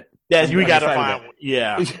 That's it. Yes, we got to find it.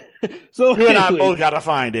 Yeah. So you and I both got to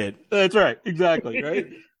find it. That's right. Exactly. Right.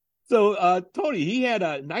 So, Tony, he had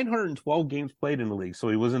 912 games played in the league. So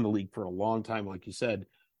he was in the league for a long time, like you said.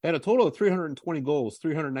 Had a total of 320 goals,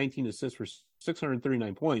 319 assists for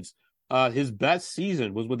 639 points. His best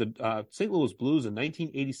season was with the St. Louis Blues in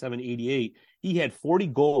 1987-88. He had 40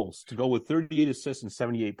 goals to go with 38 assists and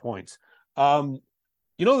 78 points. The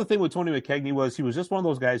thing with Tony McKegney was he was just one of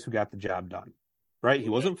those guys who got the job done, right? He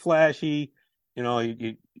wasn't flashy,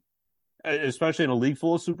 he, especially in a league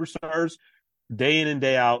full of superstars, day in and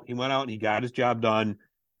day out. He went out and he got his job done,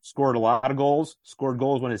 scored a lot of goals, scored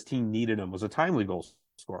goals when his team needed him, was a timely goal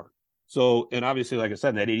scorer. So, and obviously, like I said,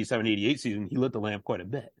 in that 87-88 season, he lit the lamp quite a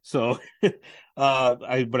bit. So, but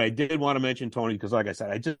I did want to mention Tony because, like I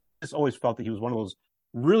said, I just always felt that he was one of those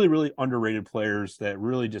really, really underrated players that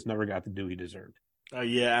really just never got the due he deserved.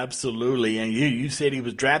 Yeah, absolutely. And you said he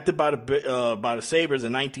was drafted by the Sabres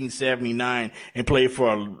in 1979 and played for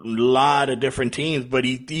a lot of different teams, but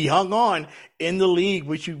he hung on in the league,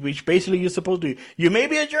 which basically you're supposed to. You may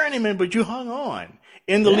be a journeyman, but you hung on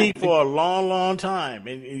in the league for a long, long time,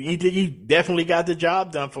 and he definitely got the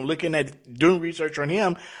job done. From looking at doing research on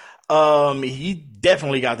him, he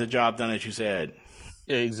definitely got the job done, as you said.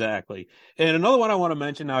 Exactly. And another one I want to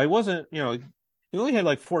mention now, he wasn't, he only had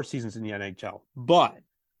like 4 seasons in the NHL, but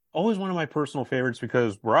always one of my personal favorites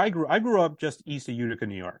because where I grew up just east of Utica,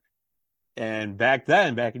 New York. And back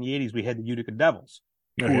in the 80s, we had the Utica Devils,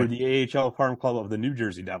 who were the AHL farm club of the New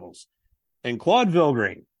Jersey Devils. And Claude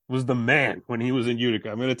Vilgrain was the man when he was in Utica.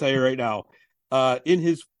 I'm going to tell you right now,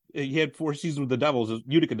 he had 4 seasons with the Devils,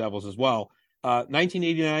 Utica Devils as well.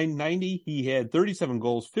 1989-90, he had 37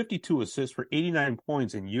 goals, 52 assists for 89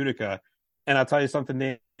 points in Utica. And I'll tell you something,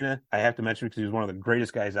 Dana, I have to mention because he was one of the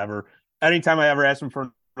greatest guys ever. Anytime I ever asked him for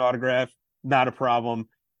an autograph, not a problem.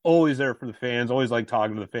 Always there for the fans, always like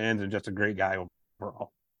talking to the fans, and just a great guy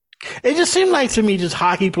overall. It just seemed like to me, just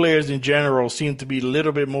hockey players in general seem to be a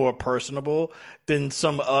little bit more personable than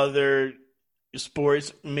some other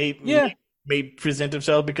sports may present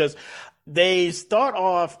themselves, because they start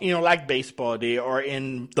off, like baseball, they are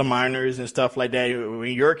in the minors and stuff like that. In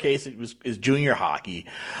your case, it's junior hockey.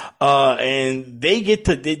 And they get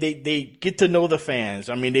to know the fans.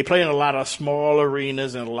 I mean, they play in a lot of small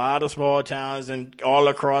arenas and a lot of small towns and all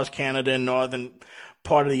across Canada and northern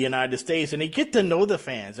part of the United States, and they get to know the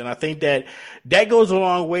fans. And I think that goes a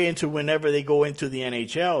long way into whenever they go into the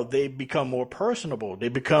NHL, they become more personable. They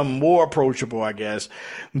become more approachable, I guess,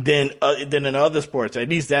 than in other sports. At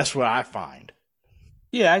least that's what I find.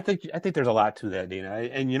 Yeah, I think there's a lot to that, Dana.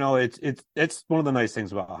 And it's one of the nice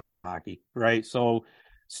things about hockey, right? So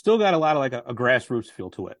still got a lot of like a grassroots feel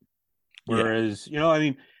to it. Whereas,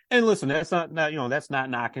 and listen, that's not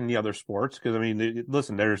knocking the other sports, because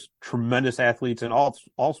listen, there's tremendous athletes in all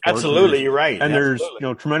sports. Absolutely, you're right. And there's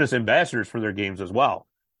tremendous ambassadors for their games as well.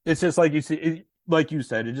 It's just like you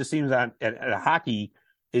said, it just seems that at hockey,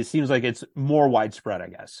 it seems like it's more widespread, I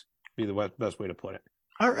guess, be the best way to put it.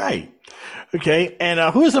 All right, okay. And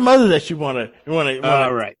who are some others that you want to?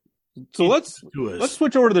 All right. So let's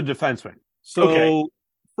switch over to the defenseman. So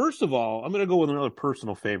first of all, I'm going to go with another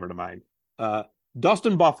personal favorite of mine.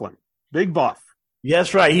 Dustin Byfuglien, Big Buff.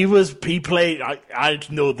 Yes, right. He played. I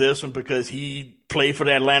know this one because he played for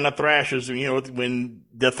the Atlanta Thrashers. When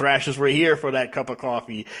the Thrashers were here for that cup of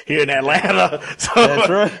coffee here in Atlanta. So, that's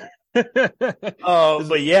right.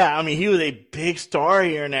 But yeah, he was a big star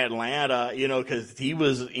here in Atlanta, because he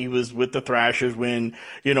was with the Thrashers when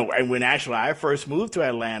actually I first moved to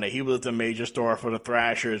Atlanta. He was the major star for the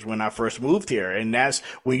Thrashers when I first moved here. And that's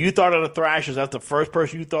when you thought of the Thrashers, that's the first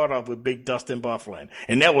person you thought of with big Dustin Byfuglien.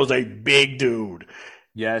 And that was a big dude.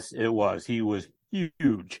 Yes, it was. He was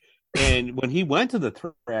huge. And when he went to the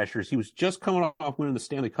Thrashers, he was just coming off winning the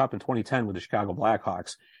Stanley Cup in 2010 with the Chicago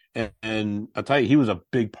Blackhawks. And I'll tell you, he was a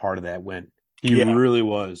big part of that win. He really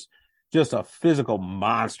was just a physical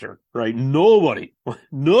monster, right? Nobody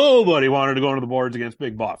wanted to go into the boards against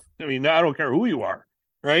Big Buff. I don't care who you are,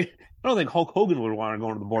 right? I don't think Hulk Hogan would want to go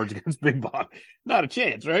into the boards against Big Buff. Not a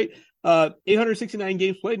chance, right? 869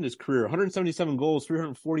 games played in his career, 177 goals,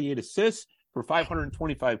 348 assists for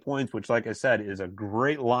 525 points, which, like I said, is a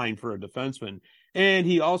great line for a defenseman. And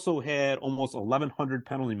he also had almost 1,100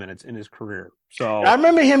 penalty minutes in his career. So I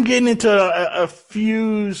remember him getting into a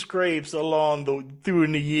few scrapes through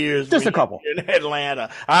the years. Just a couple in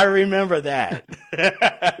Atlanta. I remember that.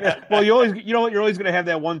 Yeah. Well, you're always going to have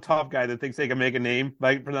that one tough guy that thinks they can make a name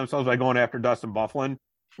for themselves by going after Dustin Byfuglien.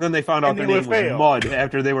 Then they found out their name was Mud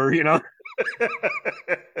after they were,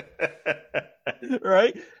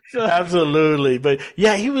 right? So, absolutely. But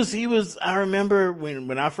yeah, he was, I remember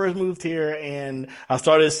when I first moved here and I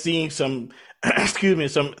started seeing some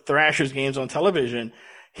Thrashers games on television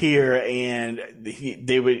here, and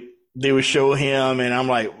they would show him, and I'm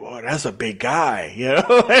like, whoa, that's a big guy,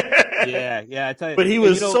 Yeah, I tell you. But he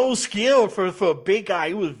was so skilled for a big guy.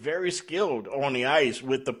 He was very skilled on the ice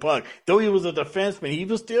with the puck. Though he was a defenseman, he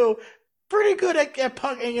was still pretty good at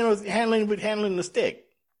puck and handling the stick.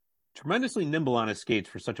 Tremendously nimble on his skates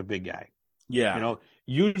for such a big guy. Yeah.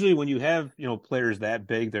 Usually when you have, players that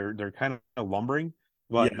big, they're kind of lumbering,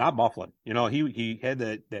 but not Byfuglien. He had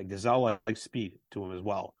that gazelle-like speed to him as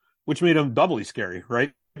well, which made him doubly scary,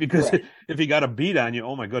 right? Because if he got a beat on you,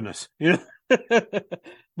 oh my goodness,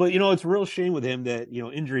 But it's a real shame with him that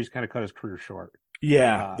injuries kind of cut his career short.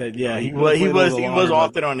 Yeah, he was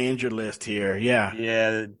often on the injured list here. Yeah,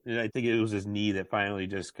 I think it was his knee that finally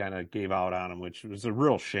just kind of gave out on him, which was a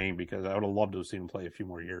real shame because I would have loved to have seen him play a few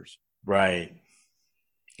more years. Right.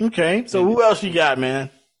 Okay, so who else you got,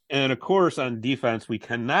 man? And of course, on defense, we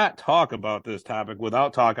cannot talk about this topic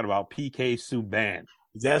without talking about PK Subban.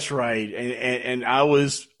 That's right. And I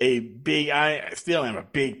still am a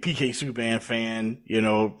big PK Subban fan,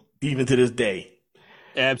 even to this day.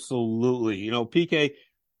 Absolutely. PK,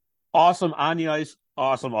 awesome on the ice,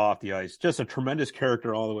 awesome off the ice. Just a tremendous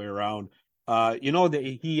character all the way around.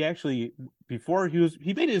 That he actually before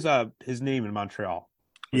he made his name in Montreal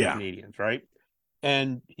for the Canadiens, right?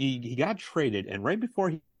 And he got traded, and right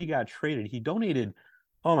before he got traded, he donated,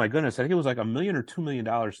 oh my goodness, I think it was like $1 million or $2 million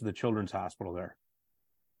to the Children's Hospital there.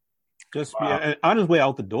 Just on his way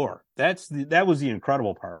out the door. That was the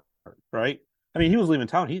incredible part, right? I mean, he was leaving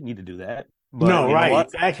town. He didn't need to do that. But no, right,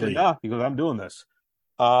 exactly. Yeah, he goes, I'm doing this.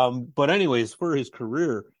 But anyways, for his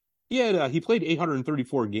career, he played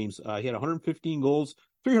 834 games. He had 115 goals,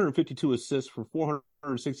 352 assists for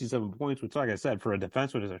 467 points, which, like I said, for a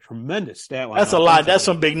defenseman is a tremendous stat line. That's a lot. That's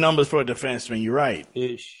some big numbers for a defenseman. You're right.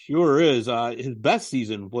 It sure is. His best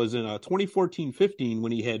season was in 2014-15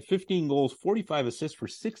 when he had 15 goals, 45 assists for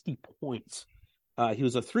 60 points. He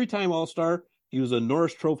was a 3-time All-Star. He was a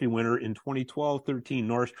Norris Trophy winner in 2012-13.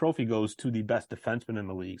 Norris Trophy goes to the best defenseman in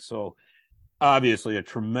the league. So obviously a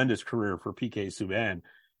tremendous career for PK Subban.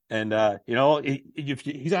 And,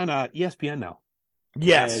 he's on ESPN now.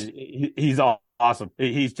 Yes. He's awesome.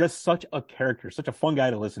 He's just such a character, such a fun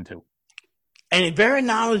guy to listen to. And very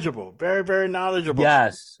knowledgeable. Very, very knowledgeable.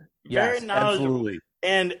 Yes. Very knowledgeable. Absolutely.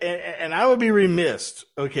 And I would be remiss,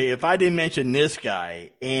 if I didn't mention this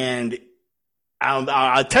guy. And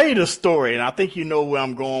I'll tell you the story, and I think you know where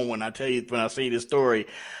I'm going when I say this story.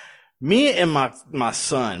 Me and my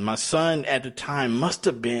son at the time must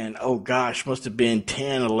have been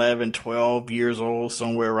 10, 11, 12 years old,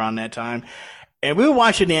 somewhere around that time. And we were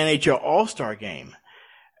watching the NHL All-Star game.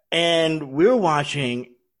 And we were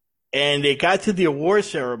watching, and they got to the award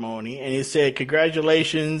ceremony, and it said,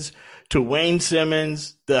 congratulations to Wayne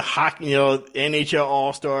Simmons, the hockey, NHL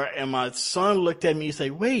All-Star. And my son looked at me and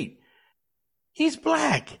said, wait, he's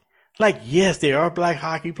black. Like, yes, there are black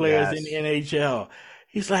hockey players in the NHL.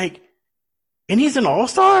 He's like, and he's an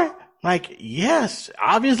all-star? Like, yes,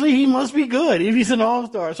 obviously he must be good if he's an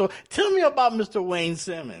all-star. So tell me about Mr. Wayne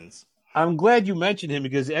Simmons. I'm glad you mentioned him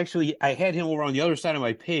because actually I had him over on the other side of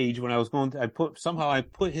my page when I was I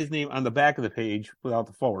put his name on the back of the page without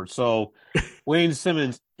the forward. So Wayne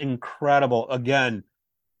Simmons, incredible. Again,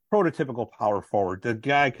 prototypical power forward. The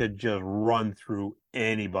guy could just run through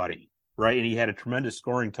anybody, right? And he had a tremendous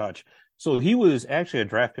scoring touch. So he was actually a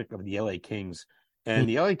draft pick of the LA Kings. And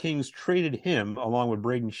the LA Kings traded him along with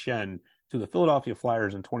Braden Shen to the Philadelphia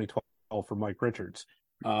Flyers in 2012 for Mike Richards.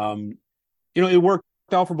 It worked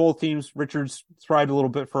out for both teams. Richards thrived a little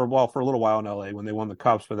bit for a little while in LA when they won the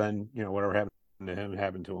Cups, but then, whatever happened to him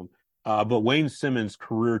happened to him. But Wayne Simmons'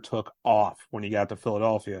 career took off when he got to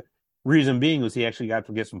Philadelphia. Reason being was he actually got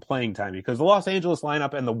to get some playing time because the Los Angeles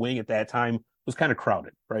lineup and the wing at that time was kind of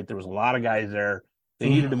crowded, right? There was a lot of guys there. They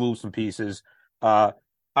needed to move some pieces.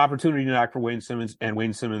 Opportunity knock for Wayne Simmons, and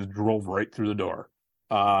Wayne Simmons drove right through the door.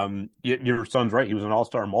 Your son's right. He was an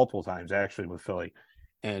all-star multiple times, actually, with Philly.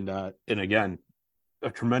 And again, a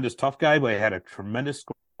tremendous tough guy, but he had a tremendous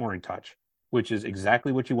scoring touch, which is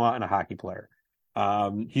exactly what you want in a hockey player.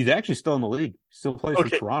 He's actually still in the league. Still plays for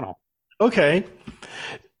Toronto. Okay.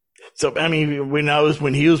 So, I mean,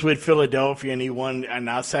 when he was with Philadelphia and he won, and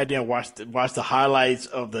I sat there and watched the highlights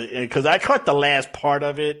of because I caught the last part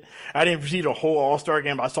of it. I didn't see the whole All-Star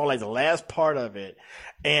game, but I saw like the last part of it.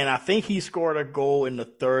 And I think he scored a goal in the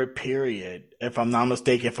third period, if I'm not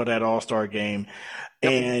mistaken, for that All-Star game.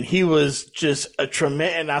 Yep. And he was just a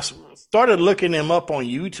tremendous, and I started looking him up on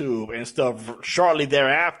YouTube and stuff shortly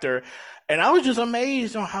thereafter. And I was just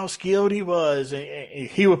amazed on how skilled he was. And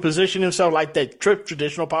he would position himself like that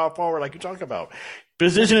traditional power forward, like you talked about.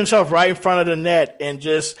 Position himself right in front of the net, and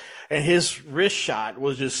his wrist shot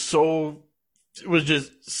was just so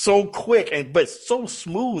quick but so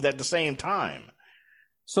smooth at the same time.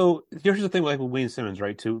 So here's the thing, like with Wayne Simmons,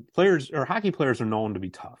 right? Too, hockey players are known to be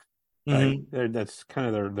tough, right? Mm-hmm. That's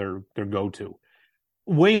kind of their go-to.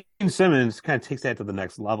 Wayne Simmons kind of takes that to the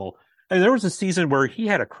next level. And there was a season where he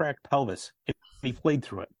had a cracked pelvis and he played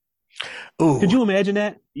through it. Ooh. Could you imagine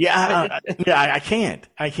that? Yeah, I can't.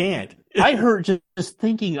 I hurt just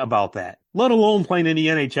thinking about that, let alone playing in the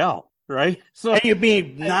NHL, right? So and you're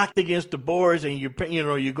being knocked against the boards, and you're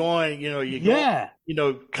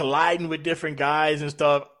colliding with different guys and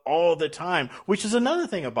stuff all the time. Which is another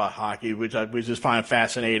thing about hockey, which I just find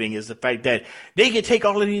fascinating, is the fact that they can take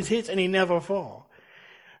all of these hits and they never fall.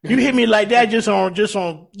 You hit me like that just in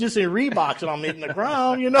Reeboks and I'm hitting the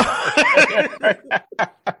ground,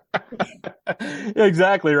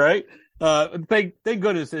 Exactly, right? Thank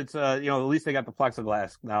goodness it's at least they got the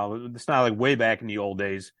plexiglass now. It's not like way back in the old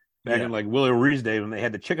days. back in like Willie Reed's day when they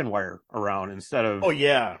had the chicken wire around instead of. Oh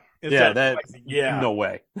yeah. No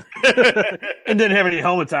way. And didn't have any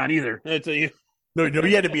helmets on either. No,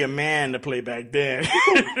 you had to be a man to play back then.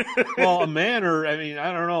 Well, a man, or I mean,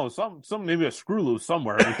 I don't know, some maybe a screw loose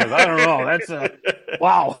somewhere, because I don't know. That's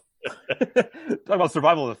wow. Talk about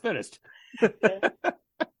survival of the fittest.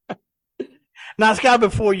 Now, Scott,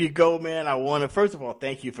 before you go, man, I want to first of all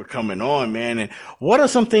thank you for coming on, man. And what are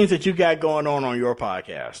some things that you got going on your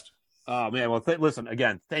podcast? Oh man, well, listen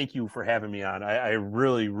again. Thank you for having me on. I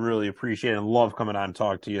really, really appreciate it and love coming on and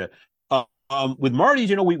talk to you. With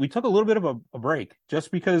Marty's, we took a little bit of a break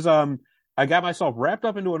just because I got myself wrapped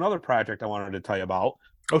up into another project I wanted to tell you about.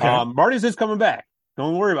 Okay. Marty's is coming back.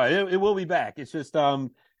 Don't worry about it. It will be back. It's just I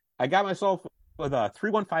got myself with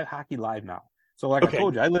 315 Hockey Live now. So like I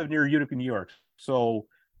told you, I live near Utica, New York. So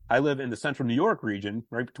I live in the central New York region,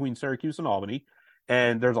 right between Syracuse and Albany.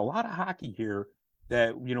 And there's a lot of hockey here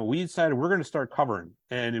that, we decided we're going to start covering.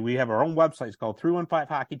 And we have our own website. It's called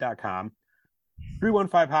 315hockey.com.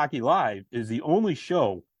 315 Hockey Live is the only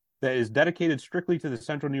show that is dedicated strictly to the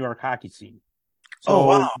central New York hockey scene.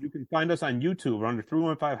 So you can find us on YouTube under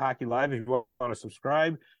 315 Hockey Live. If you want to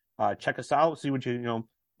subscribe, check us out, see what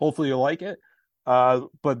hopefully you'll like it.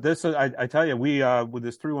 But this, I tell you, we, with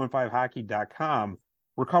this 315hockey.com,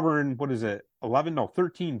 we're covering,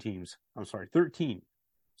 13 teams. I'm sorry, 13.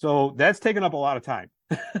 So that's taken up a lot of time.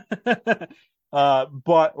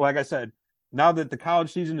 But like I said, now that the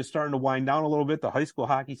college season is starting to wind down a little bit, the high school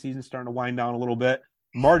hockey season is starting to wind down a little bit,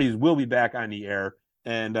 Marty's will be back on the air,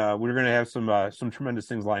 and we're going to have some tremendous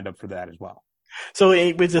things lined up for that as well. So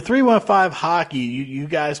with the 315 hockey, you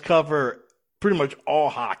guys cover pretty much all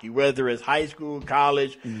hockey, whether it's high school,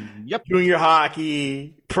 college, junior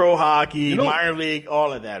hockey, pro hockey, minor league,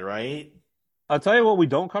 all of that, right? I'll tell you what we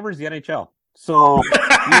don't cover is the NHL. So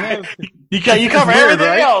you cover everything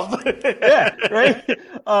right? else. Yeah, right.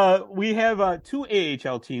 We have 2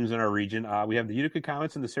 AHL teams in our region. We have the Utica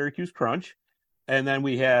Comets and the Syracuse Crunch, and then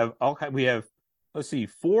we have 4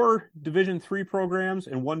 Division III programs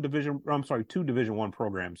and 2 Division I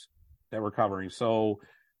programs that we're covering. So,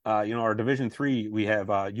 our Division III, we have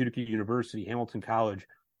Utica University, Hamilton College,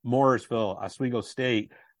 Morrisville, Oswego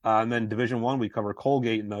State, and then Division I we cover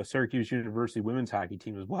Colgate and the Syracuse University women's hockey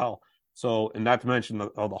team as well. So, and not to mention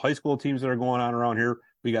all the high school teams that are going on around here.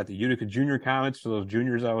 We got the Utica Junior Comets, so those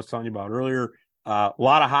juniors I was telling you about earlier. A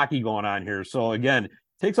lot of hockey going on here. So again,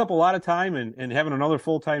 takes up a lot of time, and having another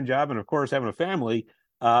full-time job, and of course having a family.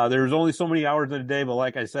 There's only so many hours in a day, but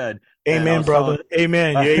like I said, amen, brother.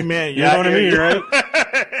 Amen. Amen. You know what I mean, right?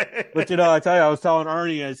 But I tell you, I was telling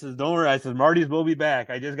Arnie, I said, don't worry. I said, Marty's will be back.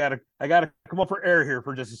 I gotta come up for air here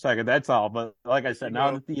for just a second. That's all. But like I said,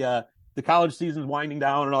 now that the college season's winding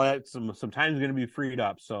down and all that, some time's going to be freed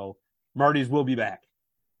up. So Marty's will be back.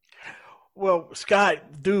 Well,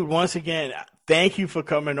 Scott, dude, once again, thank you for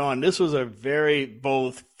coming on. This was a very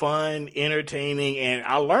both fun, entertaining, and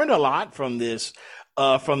I learned a lot from this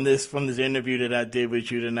interview that I did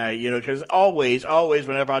with you tonight. Because always,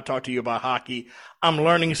 whenever I talk to you about hockey, I'm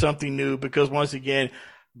learning something new. Because once again,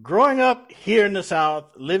 growing up here in the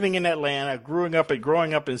South, living in Atlanta, growing up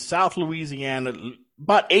in South Louisiana,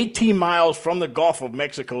 about 18 miles from the Gulf of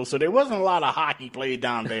Mexico, so there wasn't a lot of hockey played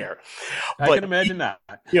down there. I can imagine that.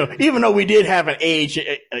 Even though we did have an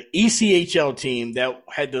ECHL team that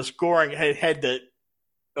had the scoring, had the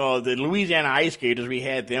Louisiana Ice Gators, we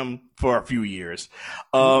had them for a few years.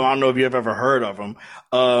 I don't know if you've ever heard of them.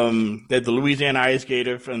 They're the Louisiana Ice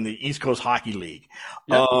Gators from the East Coast Hockey League.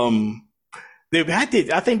 Yep. I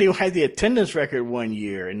think they had the attendance record one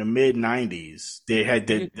year in the mid '90s. They had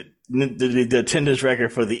the attendance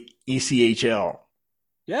record for the ECHL.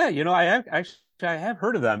 Yeah, I have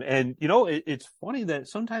heard of them, and it's funny that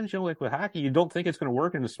sometimes like with hockey, you don't think it's going to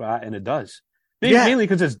work in the spot, and it does. Mainly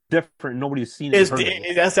because it's different. Nobody's seen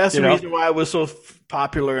it. That's the reason why it was so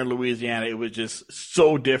popular in Louisiana. It was just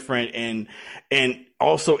so different and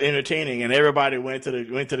also entertaining, and everybody went to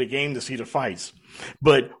the game to see the fights.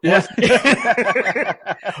 But once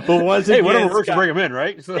again, whatever works to bring them in,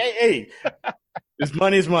 right? So. Hey, this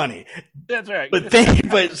money's money. That's right. But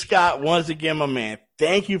Scott, once again, my man,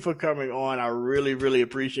 thank you for coming on. I really, really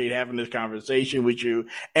appreciate having this conversation with you.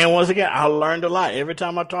 And once again, I learned a lot. Every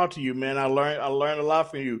time I talk to you, man, I learned a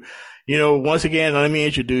lot from you. Once again, let me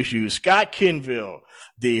introduce you, Scott Kinville,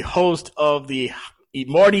 the host of the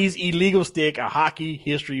Marty's Illegal Stick, a hockey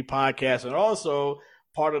history podcast, and also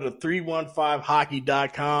part of the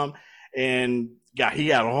 315hockey.com. And he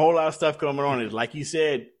got a whole lot of stuff coming on. And like he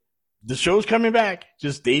said, the show's coming back.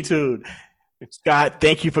 Just stay tuned. Scott,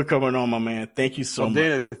 thank you for coming on, my man. Thank you so much.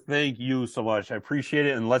 Dana, thank you so much. I appreciate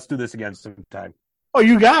it. And let's do this again sometime. Oh,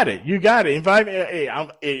 you got it. You got it.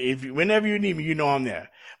 Whenever you need me, you know I'm there.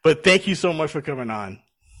 But thank you so much for coming on.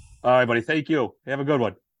 All right, buddy. Thank you. Have a good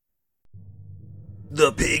one.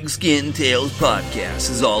 The Pigskin Tales podcast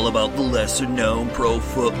is all about the lesser-known pro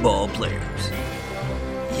football players.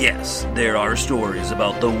 Yes, there are stories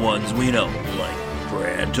about the ones we know, like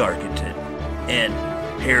Brad Tarkenton and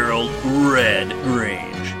Harold Red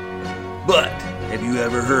Grange. But have you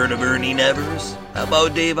ever heard of Ernie Nevers? How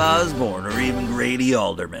about Dave Osborne or even Grady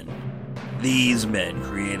Alderman? These men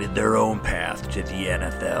created their own path to the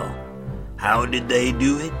NFL. How did they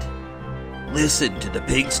do it? Listen to the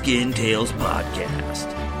Pigskin Tales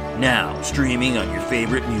podcast, now streaming on your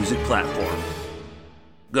favorite music platform.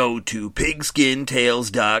 Go to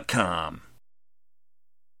pigskintales.com.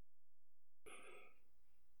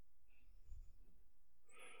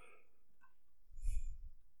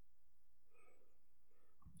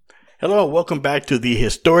 Hello, welcome back to the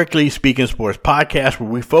Historically Speaking Sports podcast, where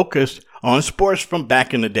we focus on sports from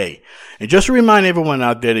back in the day. And just to remind everyone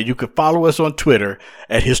out there that you can follow us on Twitter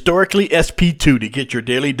at HistoricallySP2 to get your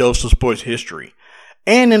daily dose of sports history.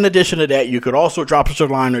 And in addition to that, you could also drop us a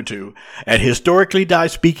line or two at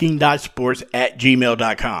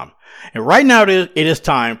historically.speaking.sports@gmail.com. And right now it is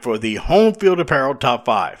time for the Home Field Apparel Top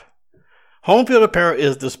 5. Home Field Apparel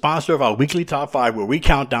is the sponsor of our weekly Top 5, where we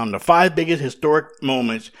count down the 5 biggest historic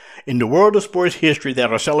moments in the world of sports history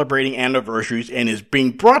that are celebrating anniversaries, and is being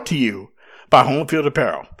brought to you by Home Field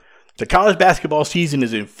Apparel. The college basketball season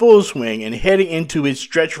is in full swing and heading into its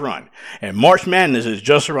stretch run, and March Madness is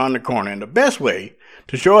just around the corner, and the best way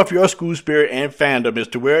to show off your school spirit and fandom is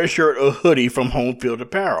to wear a shirt or hoodie from Home Field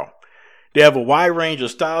Apparel. They have a wide range of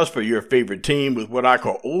styles for your favorite team with what I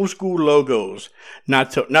call old school logos,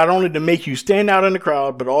 not only to make you stand out in the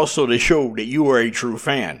crowd, but also to show that you are a true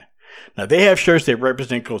fan. Now, they have shirts that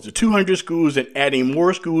represent close to 200 schools and adding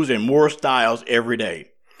more schools and more styles every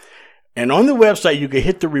day. And on the website, you can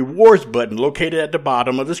hit the rewards button located at the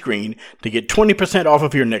bottom of the screen to get 20% off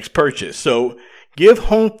of your next purchase. So give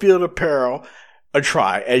Home Field Apparel a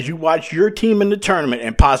try as you watch your team in the tournament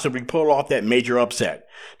and possibly pull off that major upset.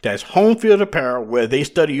 That's Home Field Apparel, where they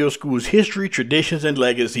study your school's history, traditions, and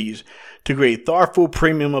legacies to create thoughtful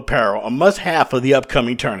premium apparel, a must-have for the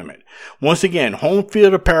upcoming tournament. Once again, Home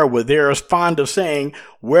Field Apparel, where they're as fond of saying,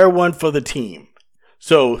 wear one for the team.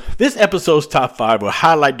 So this episode's Top 5 will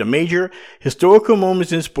highlight the major historical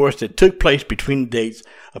moments in sports that took place between the dates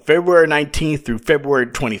of February 19th through February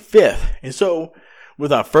 25th. And so,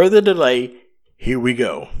 without further delay, here we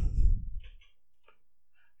go.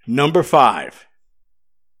 Number 5.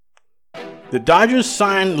 The Dodgers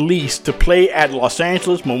signed Lease to play at Los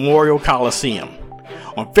Angeles Memorial Coliseum.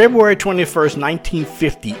 On February 21st,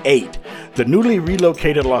 1958, the newly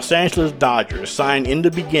relocated Los Angeles Dodgers signed in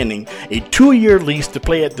the beginning a 2-year lease to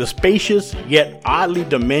play at the spacious yet oddly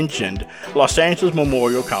dimensioned Los Angeles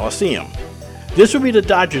Memorial Coliseum. This would be the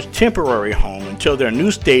Dodgers' temporary home until their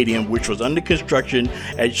new stadium, which was under construction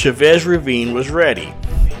at Chavez Ravine, was ready.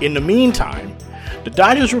 In the meantime, the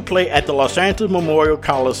Dodgers would play at the Los Angeles Memorial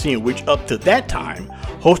Coliseum, which up to that time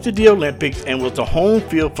hosted the Olympics and was the home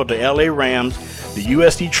field for the LA Rams, the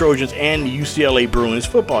USC Trojans, and the UCLA Bruins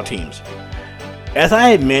football teams. As I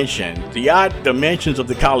had mentioned, the odd dimensions of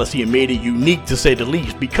the Coliseum made it unique to say the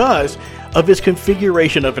least because of its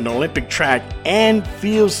configuration of an Olympic track and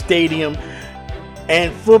field stadium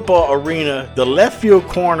and football arena. The left field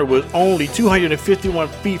corner was only 251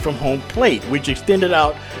 feet from home plate, which extended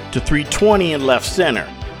out to 320 in left center.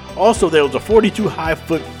 Also, there was a 42 high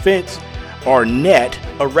foot fence or net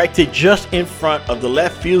erected just in front of the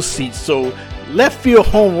left field seats, so left field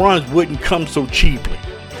home runs wouldn't come so cheaply.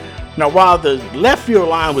 Now, while the left field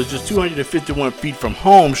line was just 251 feet from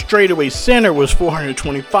home, straightaway center was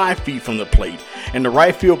 425 feet from the plate, and the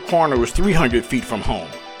right field corner was 300 feet from home.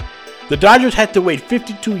 The Dodgers had to wait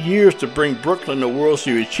 52 years to bring Brooklyn the World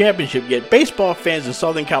Series championship, yet baseball fans in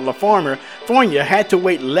Southern California had to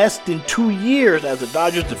wait less than 2 years as the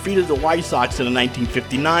Dodgers defeated the White Sox in the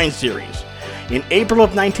 1959 series. In April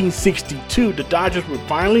of 1962, the Dodgers would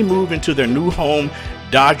finally move into their new home,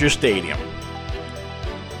 Dodger Stadium.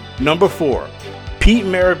 Number 4. Pete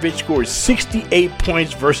Maravich scored 68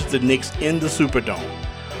 points versus the Knicks in the Superdome.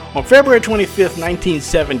 On February 25,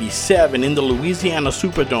 1977, in the Louisiana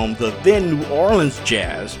Superdome, the then New Orleans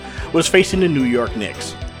Jazz was facing the New York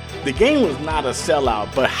Knicks. The game was not a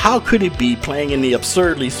sellout, but how could it be playing in the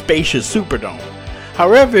absurdly spacious Superdome?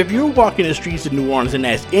 However, if you were walking the streets of New Orleans and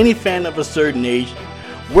asked any fan of a certain age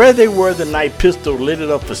where they were the night Pistol lit it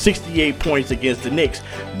up for 68 points against the Knicks,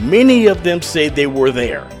 many of them said they were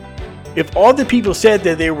there. If all the people said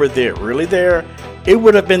that they were really there, it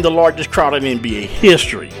would have been the largest crowd in NBA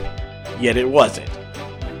history. Yet it wasn't.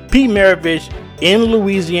 Pete Maravich in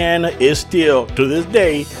Louisiana is still, to this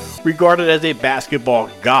day, regarded as a basketball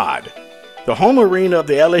god. The home arena of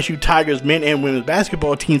the LSU Tigers men and women's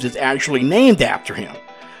basketball teams is actually named after him,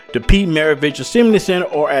 the Pete Maravich Assembly Center,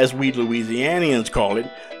 or as we Louisianians call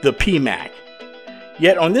it, the PMAC.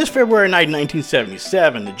 Yet on this February night,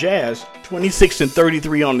 1977, the Jazz,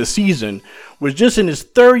 26-33 on the season, was just in its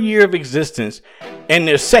third year of existence and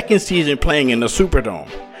their second season playing in the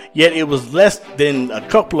Superdome. Yet it was less than a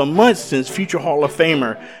couple of months since future Hall of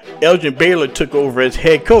Famer Elgin Baylor took over as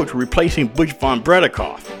head coach, replacing Butch von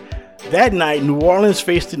Brederkoff. That night, New Orleans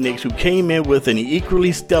faced the Knicks, who came in with an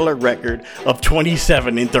equally stellar record of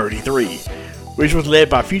 27-33, which was led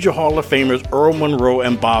by future Hall of Famers Earl Monroe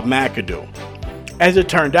and Bob McAdoo. As it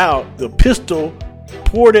turned out, the Pistol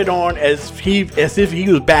poured it on as if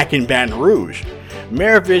he was back in Baton Rouge.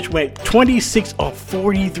 Maravich went 26 of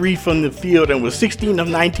 43 from the field and was 16 of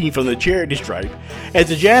 19 from the charity stripe, as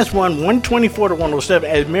the Jazz won 124-107,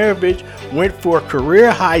 as Maravich went for a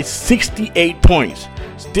career-high 68 points,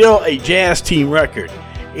 still a Jazz team record,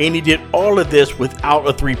 and he did all of this without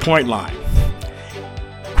a three-point line.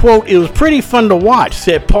 Quote, "It was pretty fun to watch,"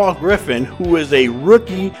 said Paul Griffin, who was a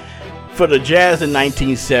rookie for the Jazz in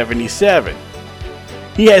 1977.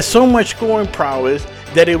 He had so much scoring prowess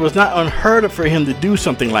that it was not unheard of for him to do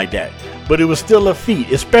something like that, but it was still a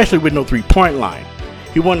feat, especially with no three-point line.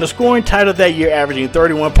 He won the scoring title that year, averaging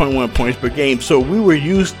 31.1 points per game, so we were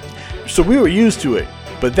used to it.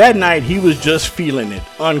 But that night he was just feeling it,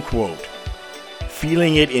 unquote.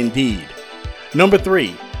 Feeling it indeed. Number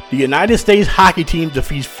 3, the United States hockey team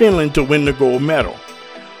defeats Finland to win the gold medal.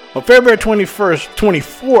 On February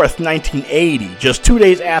 24th, 1980, just 2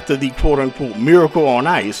 days after the quote-unquote miracle on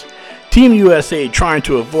ice, Team USA, trying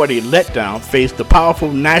to avoid a letdown, faced the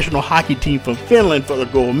powerful national hockey team from Finland for the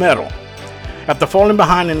gold medal. After falling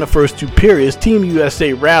behind in the first two periods, Team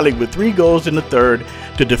USA rallied with 3 goals in the third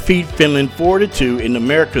to defeat Finland 4-2 in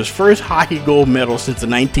America's first hockey gold medal since the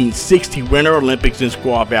 1960 Winter Olympics in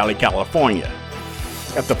Squaw Valley, California.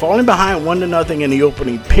 After falling behind 1-0 in the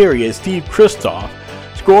opening period, Steve Kristoff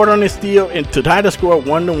scored on his steal and to tie the score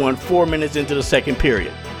 1-1 4 minutes into the second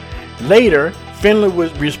period. Later, Finland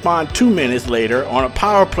would respond 2 minutes later on a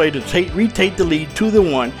power play to retake the lead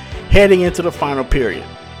 2-1 heading into the final period.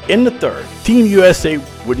 In the third, Team USA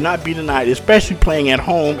would not be denied, especially playing at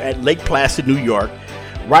home at Lake Placid, New York,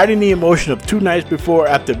 riding the emotion of 2 nights before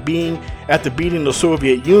after beating the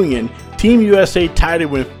Soviet Union. Team USA tied it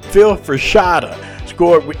when Phil Frashada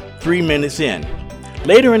scored with 3 minutes in.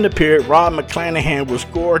 Later in the period, Rob McClanahan would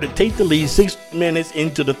score to take the lead 6 minutes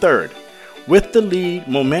into the third. With the lead,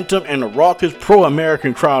 momentum, and a raucous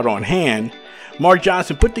pro-American crowd on hand, Mark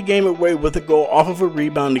Johnson put the game away with a goal off of a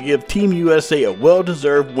rebound to give Team USA a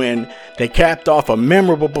well-deserved win that capped off a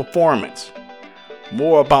memorable performance.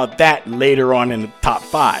 More about that later on in the top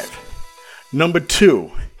 5. Number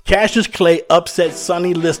 2, Cassius Clay upsets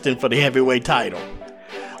Sonny Liston for the heavyweight title.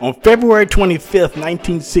 On February 25,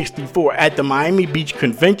 1964, at the Miami Beach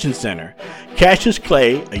Convention Center, Cassius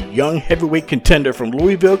Clay, a young heavyweight contender from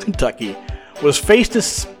Louisville, Kentucky, was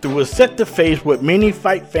set to face what many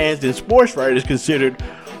fight fans and sports writers considered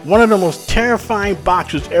one of the most terrifying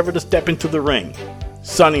boxers ever to step into the ring,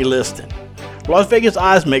 Sonny Liston. Las Vegas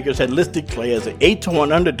oddsmakers had listed Clay as an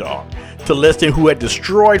 8-1 underdog to Liston, who had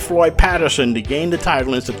destroyed Floyd Patterson to gain the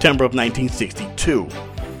title in September of 1962.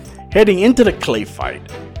 Heading into the Clay fight,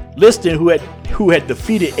 Liston, who had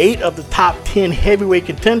defeated 8 of the top 10 heavyweight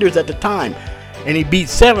contenders at the time, and he beat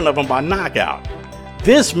 7 of them by knockout.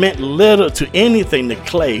 This meant little to anything to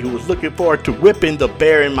Clay, who was looking forward to whipping the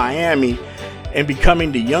Bear in Miami and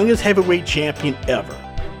becoming the youngest heavyweight champion ever.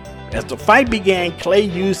 As the fight began, Clay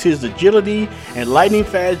used his agility and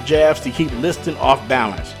lightning-fast jabs to keep Liston off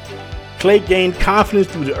balance. Clay gained confidence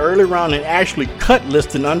through the early round and actually cut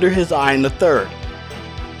Liston under his eye in the third.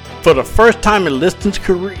 For the first time in Liston's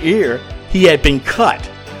career, he had been cut.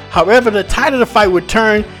 However, the tide of the fight would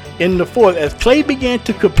turn in the fourth as Clay began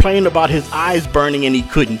to complain about his eyes burning and he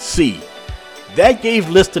couldn't see. That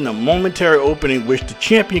gave Liston a momentary opening which the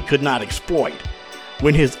champion could not exploit.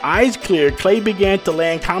 When his eyes cleared, Clay began to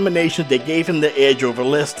land combinations that gave him the edge over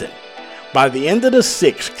Liston. By the end of the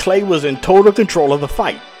 6th, Clay was in total control of the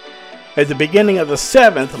fight. In the beginning of the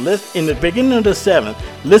 7th,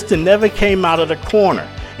 Liston never came out of the corner,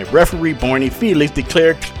 and referee Barney Felix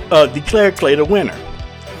declared Clay the winner.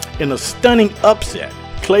 In a stunning upset,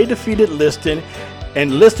 Clay defeated Liston,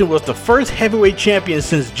 and Liston was the first heavyweight champion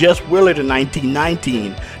since Jess Willard in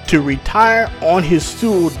 1919 to retire on his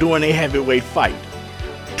stool during a heavyweight fight.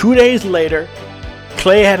 2 days later,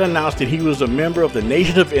 Clay had announced that he was a member of the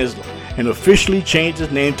Nation of Islam and officially changed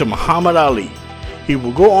his name to Muhammad Ali. He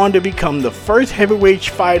will go on to become the first heavyweight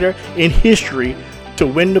fighter in history to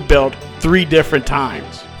win the belt 3 different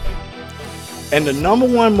times. And the number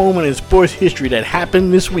one moment in sports history that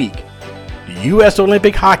happened this week, the U.S.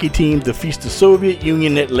 Olympic hockey team defeats the Soviet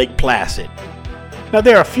Union at Lake Placid. Now,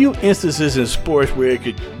 there are a few instances in sports where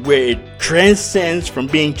it transcends from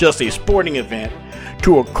being just a sporting event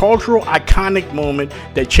to a cultural iconic moment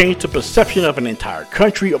that changed the perception of an entire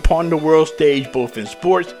country upon the world stage, both in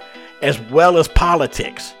sports as well as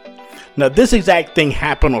politics. Now, this exact thing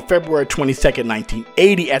happened on February 22nd,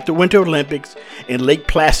 1980 at the Winter Olympics in Lake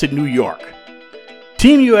Placid, New York.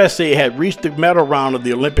 Team USA had reached the medal round of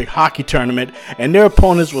the Olympic hockey tournament, and their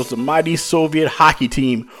opponents was the mighty Soviet hockey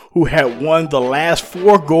team who had won the last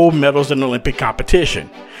 4 gold medals in Olympic competition.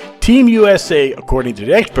 Team USA, according to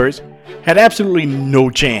the experts, had absolutely no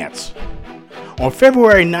chance. On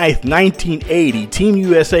February 9th, 1980, Team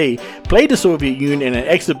USA played the Soviet Union in an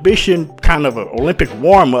exhibition kind of an Olympic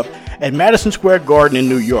warm-up at Madison Square Garden in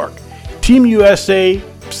New York. Team USA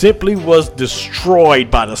simply was destroyed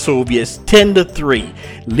by the Soviets 10-3,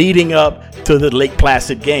 leading up to the Lake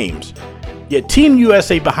Placid Games. Yet Team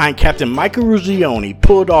USA behind Captain Michael Eruzione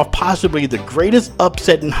pulled off possibly the greatest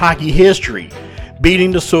upset in hockey history,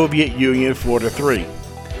 beating the Soviet Union 4-3.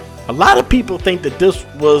 A lot of people think that this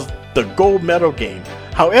was the gold medal game.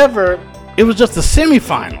 However, it was just the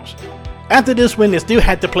semifinals. After this win, they still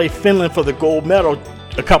had to play Finland for the gold medal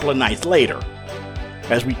a couple of nights later,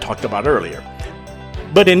 as we talked about earlier.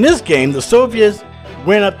 But in this game, the Soviets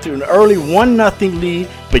went up to an early 1-0 lead,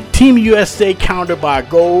 but Team USA countered by a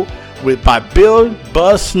goal by Bill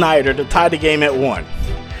Buzz Snyder to tie the game at 1.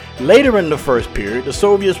 Later in the first period, the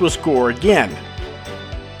Soviets would score again.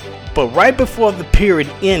 But right before the period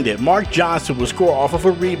ended, Mark Johnson would score off of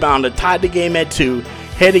a rebound to tie the game at 2,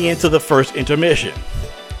 heading into the first intermission.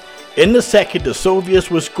 In the second, the Soviets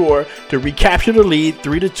would score to recapture the lead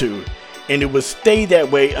 3-2, and it would stay that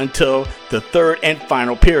way until the third and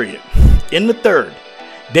final period. In the third,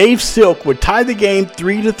 Dave Silk would tie the game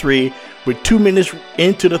 3-3 with 2 minutes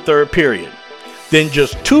into the third period. Then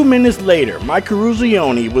just 2 minutes later, Michael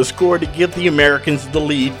Eruzione would score to give the Americans the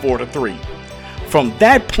lead 4-3. From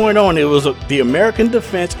that point on, it was the American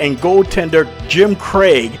defense and goaltender Jim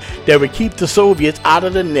Craig that would keep the Soviets out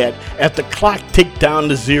of the net as the clock ticked down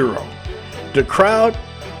to 0. The crowd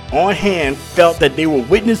on hand felt that they were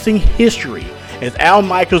witnessing history as Al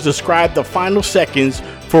Michaels described the final seconds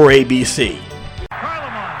for ABC.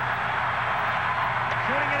 Karlovan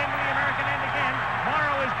shooting it into the American end again.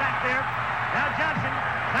 Morrow is back there. Now Johnson,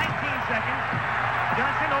 19 seconds.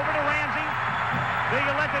 Johnson over to Ramsey.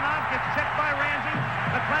 Leonov gets checked by Ramsey.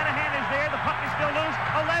 McClanahan is there. The puck is still loose.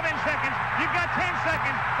 11 seconds. You've got 10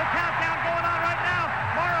 seconds. The countdown going on right now.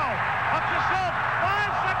 Morrow up to Schultz.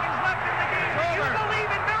 5 seconds left in the game. Do you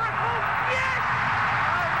believe in miracles? Yes!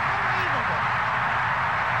 Unbelievable.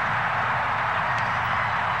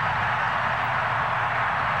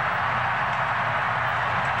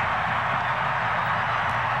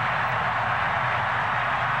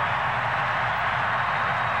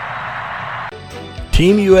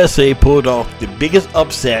 Team USA pulled off the biggest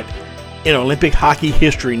upset in Olympic hockey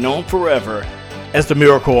history, known forever as the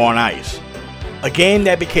Miracle on Ice. A game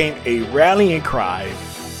that became a rallying cry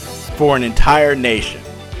for an entire nation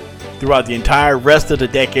throughout the entire rest of the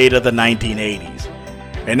decade of the 1980s.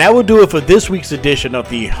 And that will do it for this week's edition of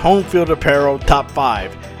the Home Field Apparel Top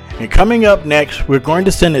 5. And coming up next, we're going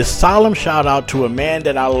to send a solemn shout out to a man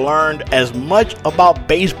that I learned as much about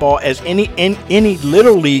baseball as any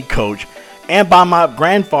Little League coach and by my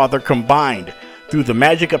grandfather combined through the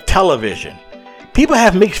magic of television. People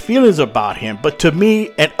have mixed feelings about him, but to me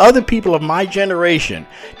and other people of my generation,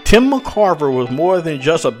 Tim McCarver was more than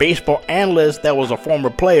just a baseball analyst that was a former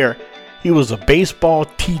player. He was a baseball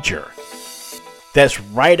teacher. That's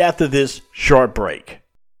right after this short break.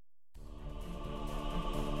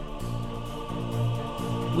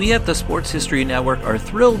 We at the Sports History Network are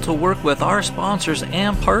thrilled to work with our sponsors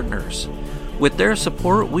and partners. With their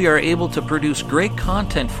support, we are able to produce great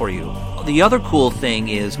content for you. The other cool thing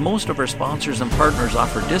is most of our sponsors and partners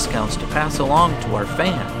offer discounts to pass along to our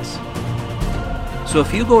fans. So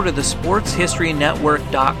if you go to the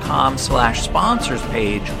sportshistorynetwork.com/sponsors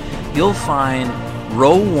page, you'll find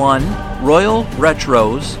Row 1, Royal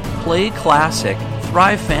Retros, Play Classic,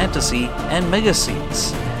 Thrive Fantasy, and Mega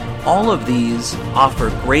Seats. All of these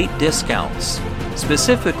offer great discounts.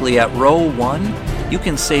 Specifically at Row 1, you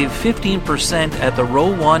can save 15% at the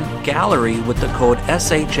Row 1 Gallery with the code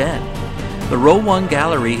SHN. The Row 1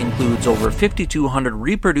 Gallery includes over 5,200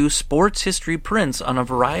 reproduced sports history prints on a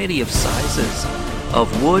variety of sizes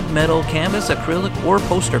of wood, metal, canvas, acrylic, or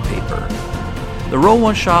poster paper. The Row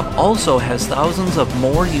 1 shop also has thousands of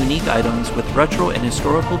more unique items with retro and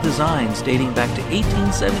historical designs dating back to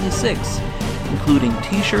 1876, including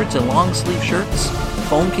t-shirts and long-sleeve shirts,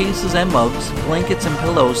 phone cases and mugs, blankets and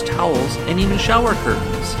pillows, towels, and even shower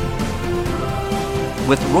curtains.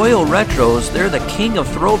 With Royal Retros, they're the king of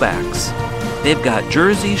throwbacks. They've got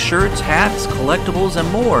jerseys, shirts, hats, collectibles,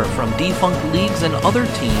 and more from defunct leagues and other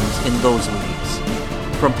teams in those leagues.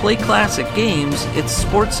 From Play Classic Games, it's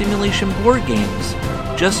sports simulation board games.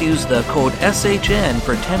 Just use the code SHN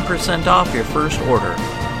for 10% off your first order.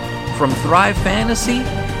 From Thrive Fantasy,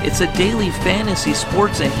 it's a daily fantasy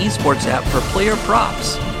sports and esports app for player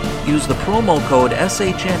props. Use the promo code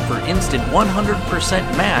SHN for instant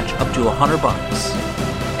 100% match up to $100.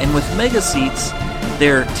 And with Mega Seats,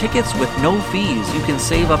 they're tickets with no fees. You can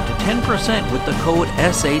save up to 10% with the code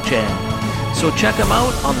SHN. So check them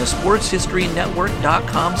out on the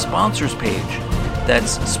SportsHistoryNetwork.com sponsors page.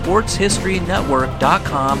 That's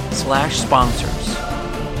SportsHistoryNetwork.com/sponsors.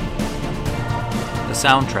 The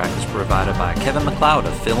soundtrack is provided by Kevin MacLeod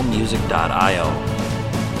of FilmMusic.io.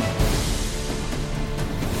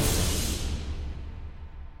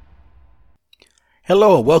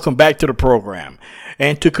 Hello and welcome back to the program.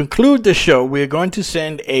 And to conclude the show, we're going to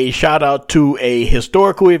send a shout out to a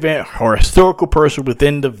historical event or historical person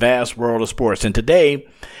within the vast world of sports. And today,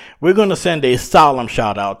 we're going to send a solemn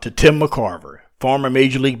shout out to Tim McCarver, former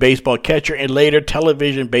Major League Baseball catcher and later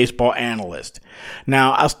television baseball analyst.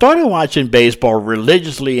 Now, I started watching baseball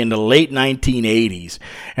religiously in the late 1980s,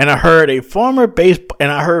 and I heard former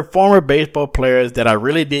baseball players that I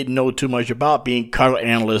really didn't know too much about being color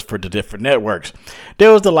analysts for the different networks.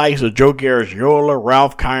 There was the likes of Joe Garagiola,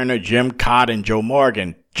 Ralph Kiner, Jim Cott, and Joe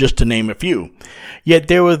Morgan, just to name a few. Yet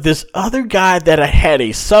there was this other guy that had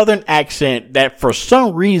a southern accent that for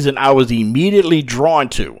some reason I was immediately drawn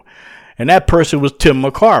to. And that person was Tim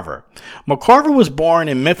McCarver. McCarver was born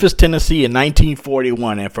in Memphis, Tennessee in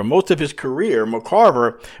 1941, and for most of his career,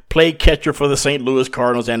 McCarver played catcher for the St. Louis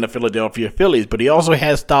Cardinals and the Philadelphia Phillies, but he also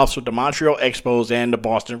had stops with the Montreal Expos and the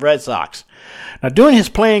Boston Red Sox. Now, during his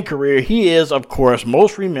playing career, he is, of course,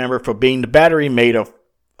 most remembered for being the battery mate of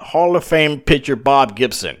Hall of Fame pitcher Bob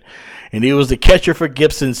Gibson. And he was the catcher for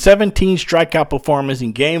Gibson's 17 strikeout performance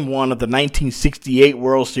in Game 1 of the 1968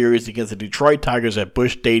 World Series against the Detroit Tigers at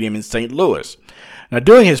Busch Stadium in St. Louis. Now,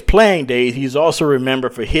 during his playing days, he's also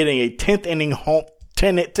remembered for hitting a 10th inning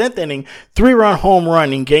 3-run home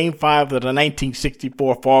run in Game 5 of the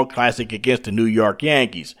 1964 Fall Classic against the New York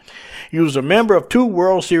Yankees. He was a member of 2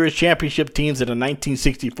 World Series championship teams in the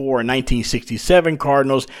 1964 and 1967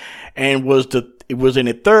 Cardinals, and it was in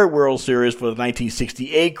the 3rd World Series for the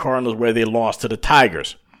 1968 Cardinals where they lost to the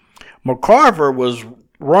Tigers. McCarver was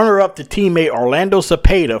runner-up to teammate Orlando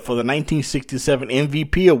Cepeda for the 1967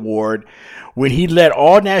 MVP award when he led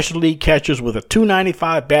all National League catchers with a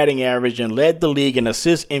 .295 batting average and led the league in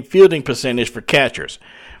assists and fielding percentage for catchers.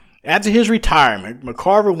 After his retirement,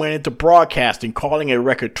 McCarver went into broadcasting, calling a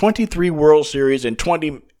record 23 World Series and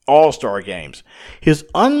 20 All-Star games. His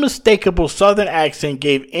unmistakable Southern accent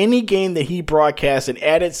gave any game that he broadcast an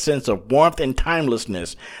added sense of warmth and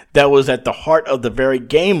timelessness that was at the heart of the very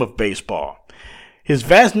game of baseball. His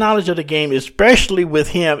vast knowledge of the game, especially with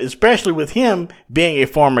him being a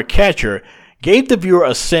former catcher, gave the viewer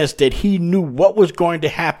a sense that he knew what was going to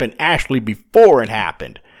happen actually before it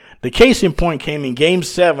happened. The case in point came in Game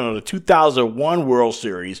 7 of the 2001 World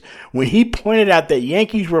Series when he pointed out that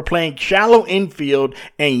Yankees were playing shallow infield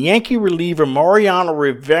and Yankee reliever Mariano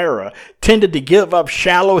Rivera tended to give up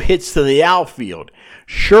shallow hits to the outfield.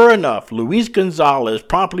 Sure enough, Luis Gonzalez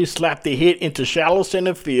promptly slapped the hit into shallow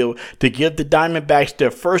center field to give the Diamondbacks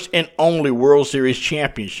their first and only World Series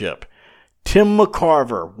championship. Tim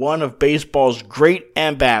McCarver, one of baseball's great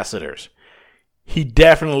ambassadors. He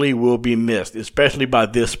definitely will be missed, especially by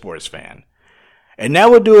this sports fan. And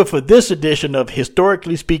that will do it for this edition of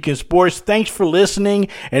Historically Speaking Sports. Thanks for listening.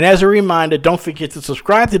 And as a reminder, don't forget to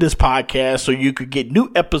subscribe to this podcast so you could get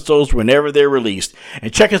new episodes whenever they're released.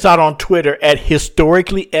 And check us out on Twitter at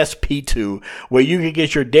HistoricallySP2, where you can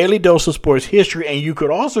get your daily dose of sports history. And you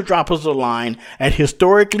could also drop us a line at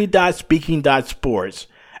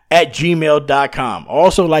historically.speaking.sports@gmail.com.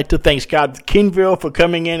 Also like to thank Scott Kinville for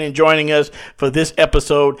coming in and joining us for this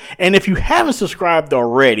episode. And if you haven't subscribed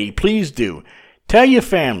already, please do. Tell your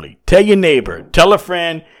family, tell your neighbor, tell a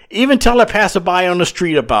friend, even tell a passerby on the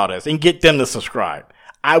street about us and get them to subscribe.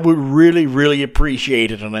 I would really, really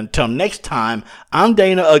appreciate it. And until next time, I'm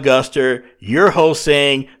Dana Auguster, your host,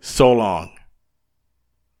 saying so long.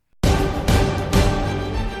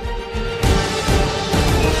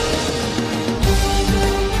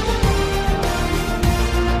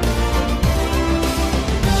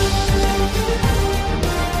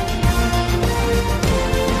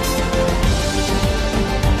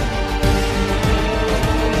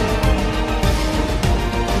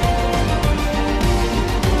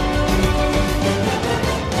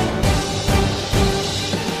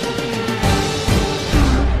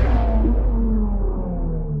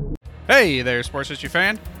 Hey there, sports history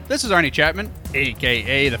fan. This is Arnie Chapman,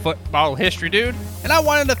 aka the Football History Dude, and I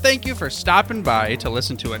wanted to thank you for stopping by to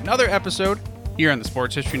listen to another episode here on the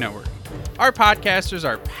Sports History Network. Our podcasters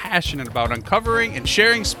are passionate about uncovering and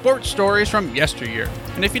sharing sports stories from yesteryear.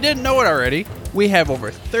 And if you didn't know it already, we have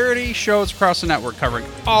over 30 shows across the network covering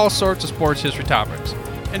all sorts of sports history topics.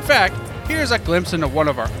 In fact, here's a glimpse into one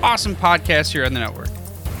of our awesome podcasts here on the network.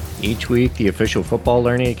 Each week, the official Football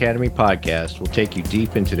Learning Academy podcast will take you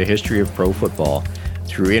deep into the history of pro football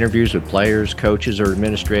through interviews with players, coaches, or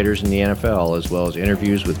administrators in the NFL, as well as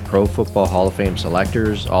interviews with Pro Football Hall of Fame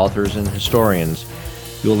selectors, authors, and historians.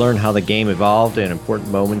 You'll learn how the game evolved and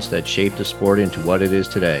important moments that shaped the sport into what it is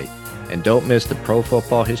today. And don't miss the Pro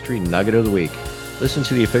Football History Nugget of the Week. Listen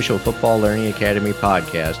to the official Football Learning Academy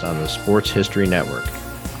podcast on the Sports History Network.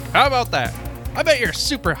 How about that? I bet you're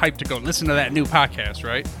super hyped to go listen to that new podcast,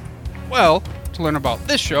 right? Well, to learn about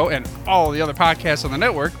this show and all the other podcasts on the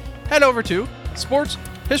network, head over to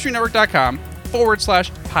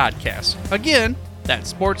sportshistorynetwork.com/podcast. Again,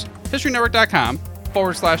 that's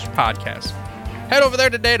sportshistorynetwork.com/podcast. Head over there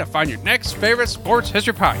today to find your next favorite sports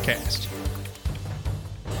history podcast.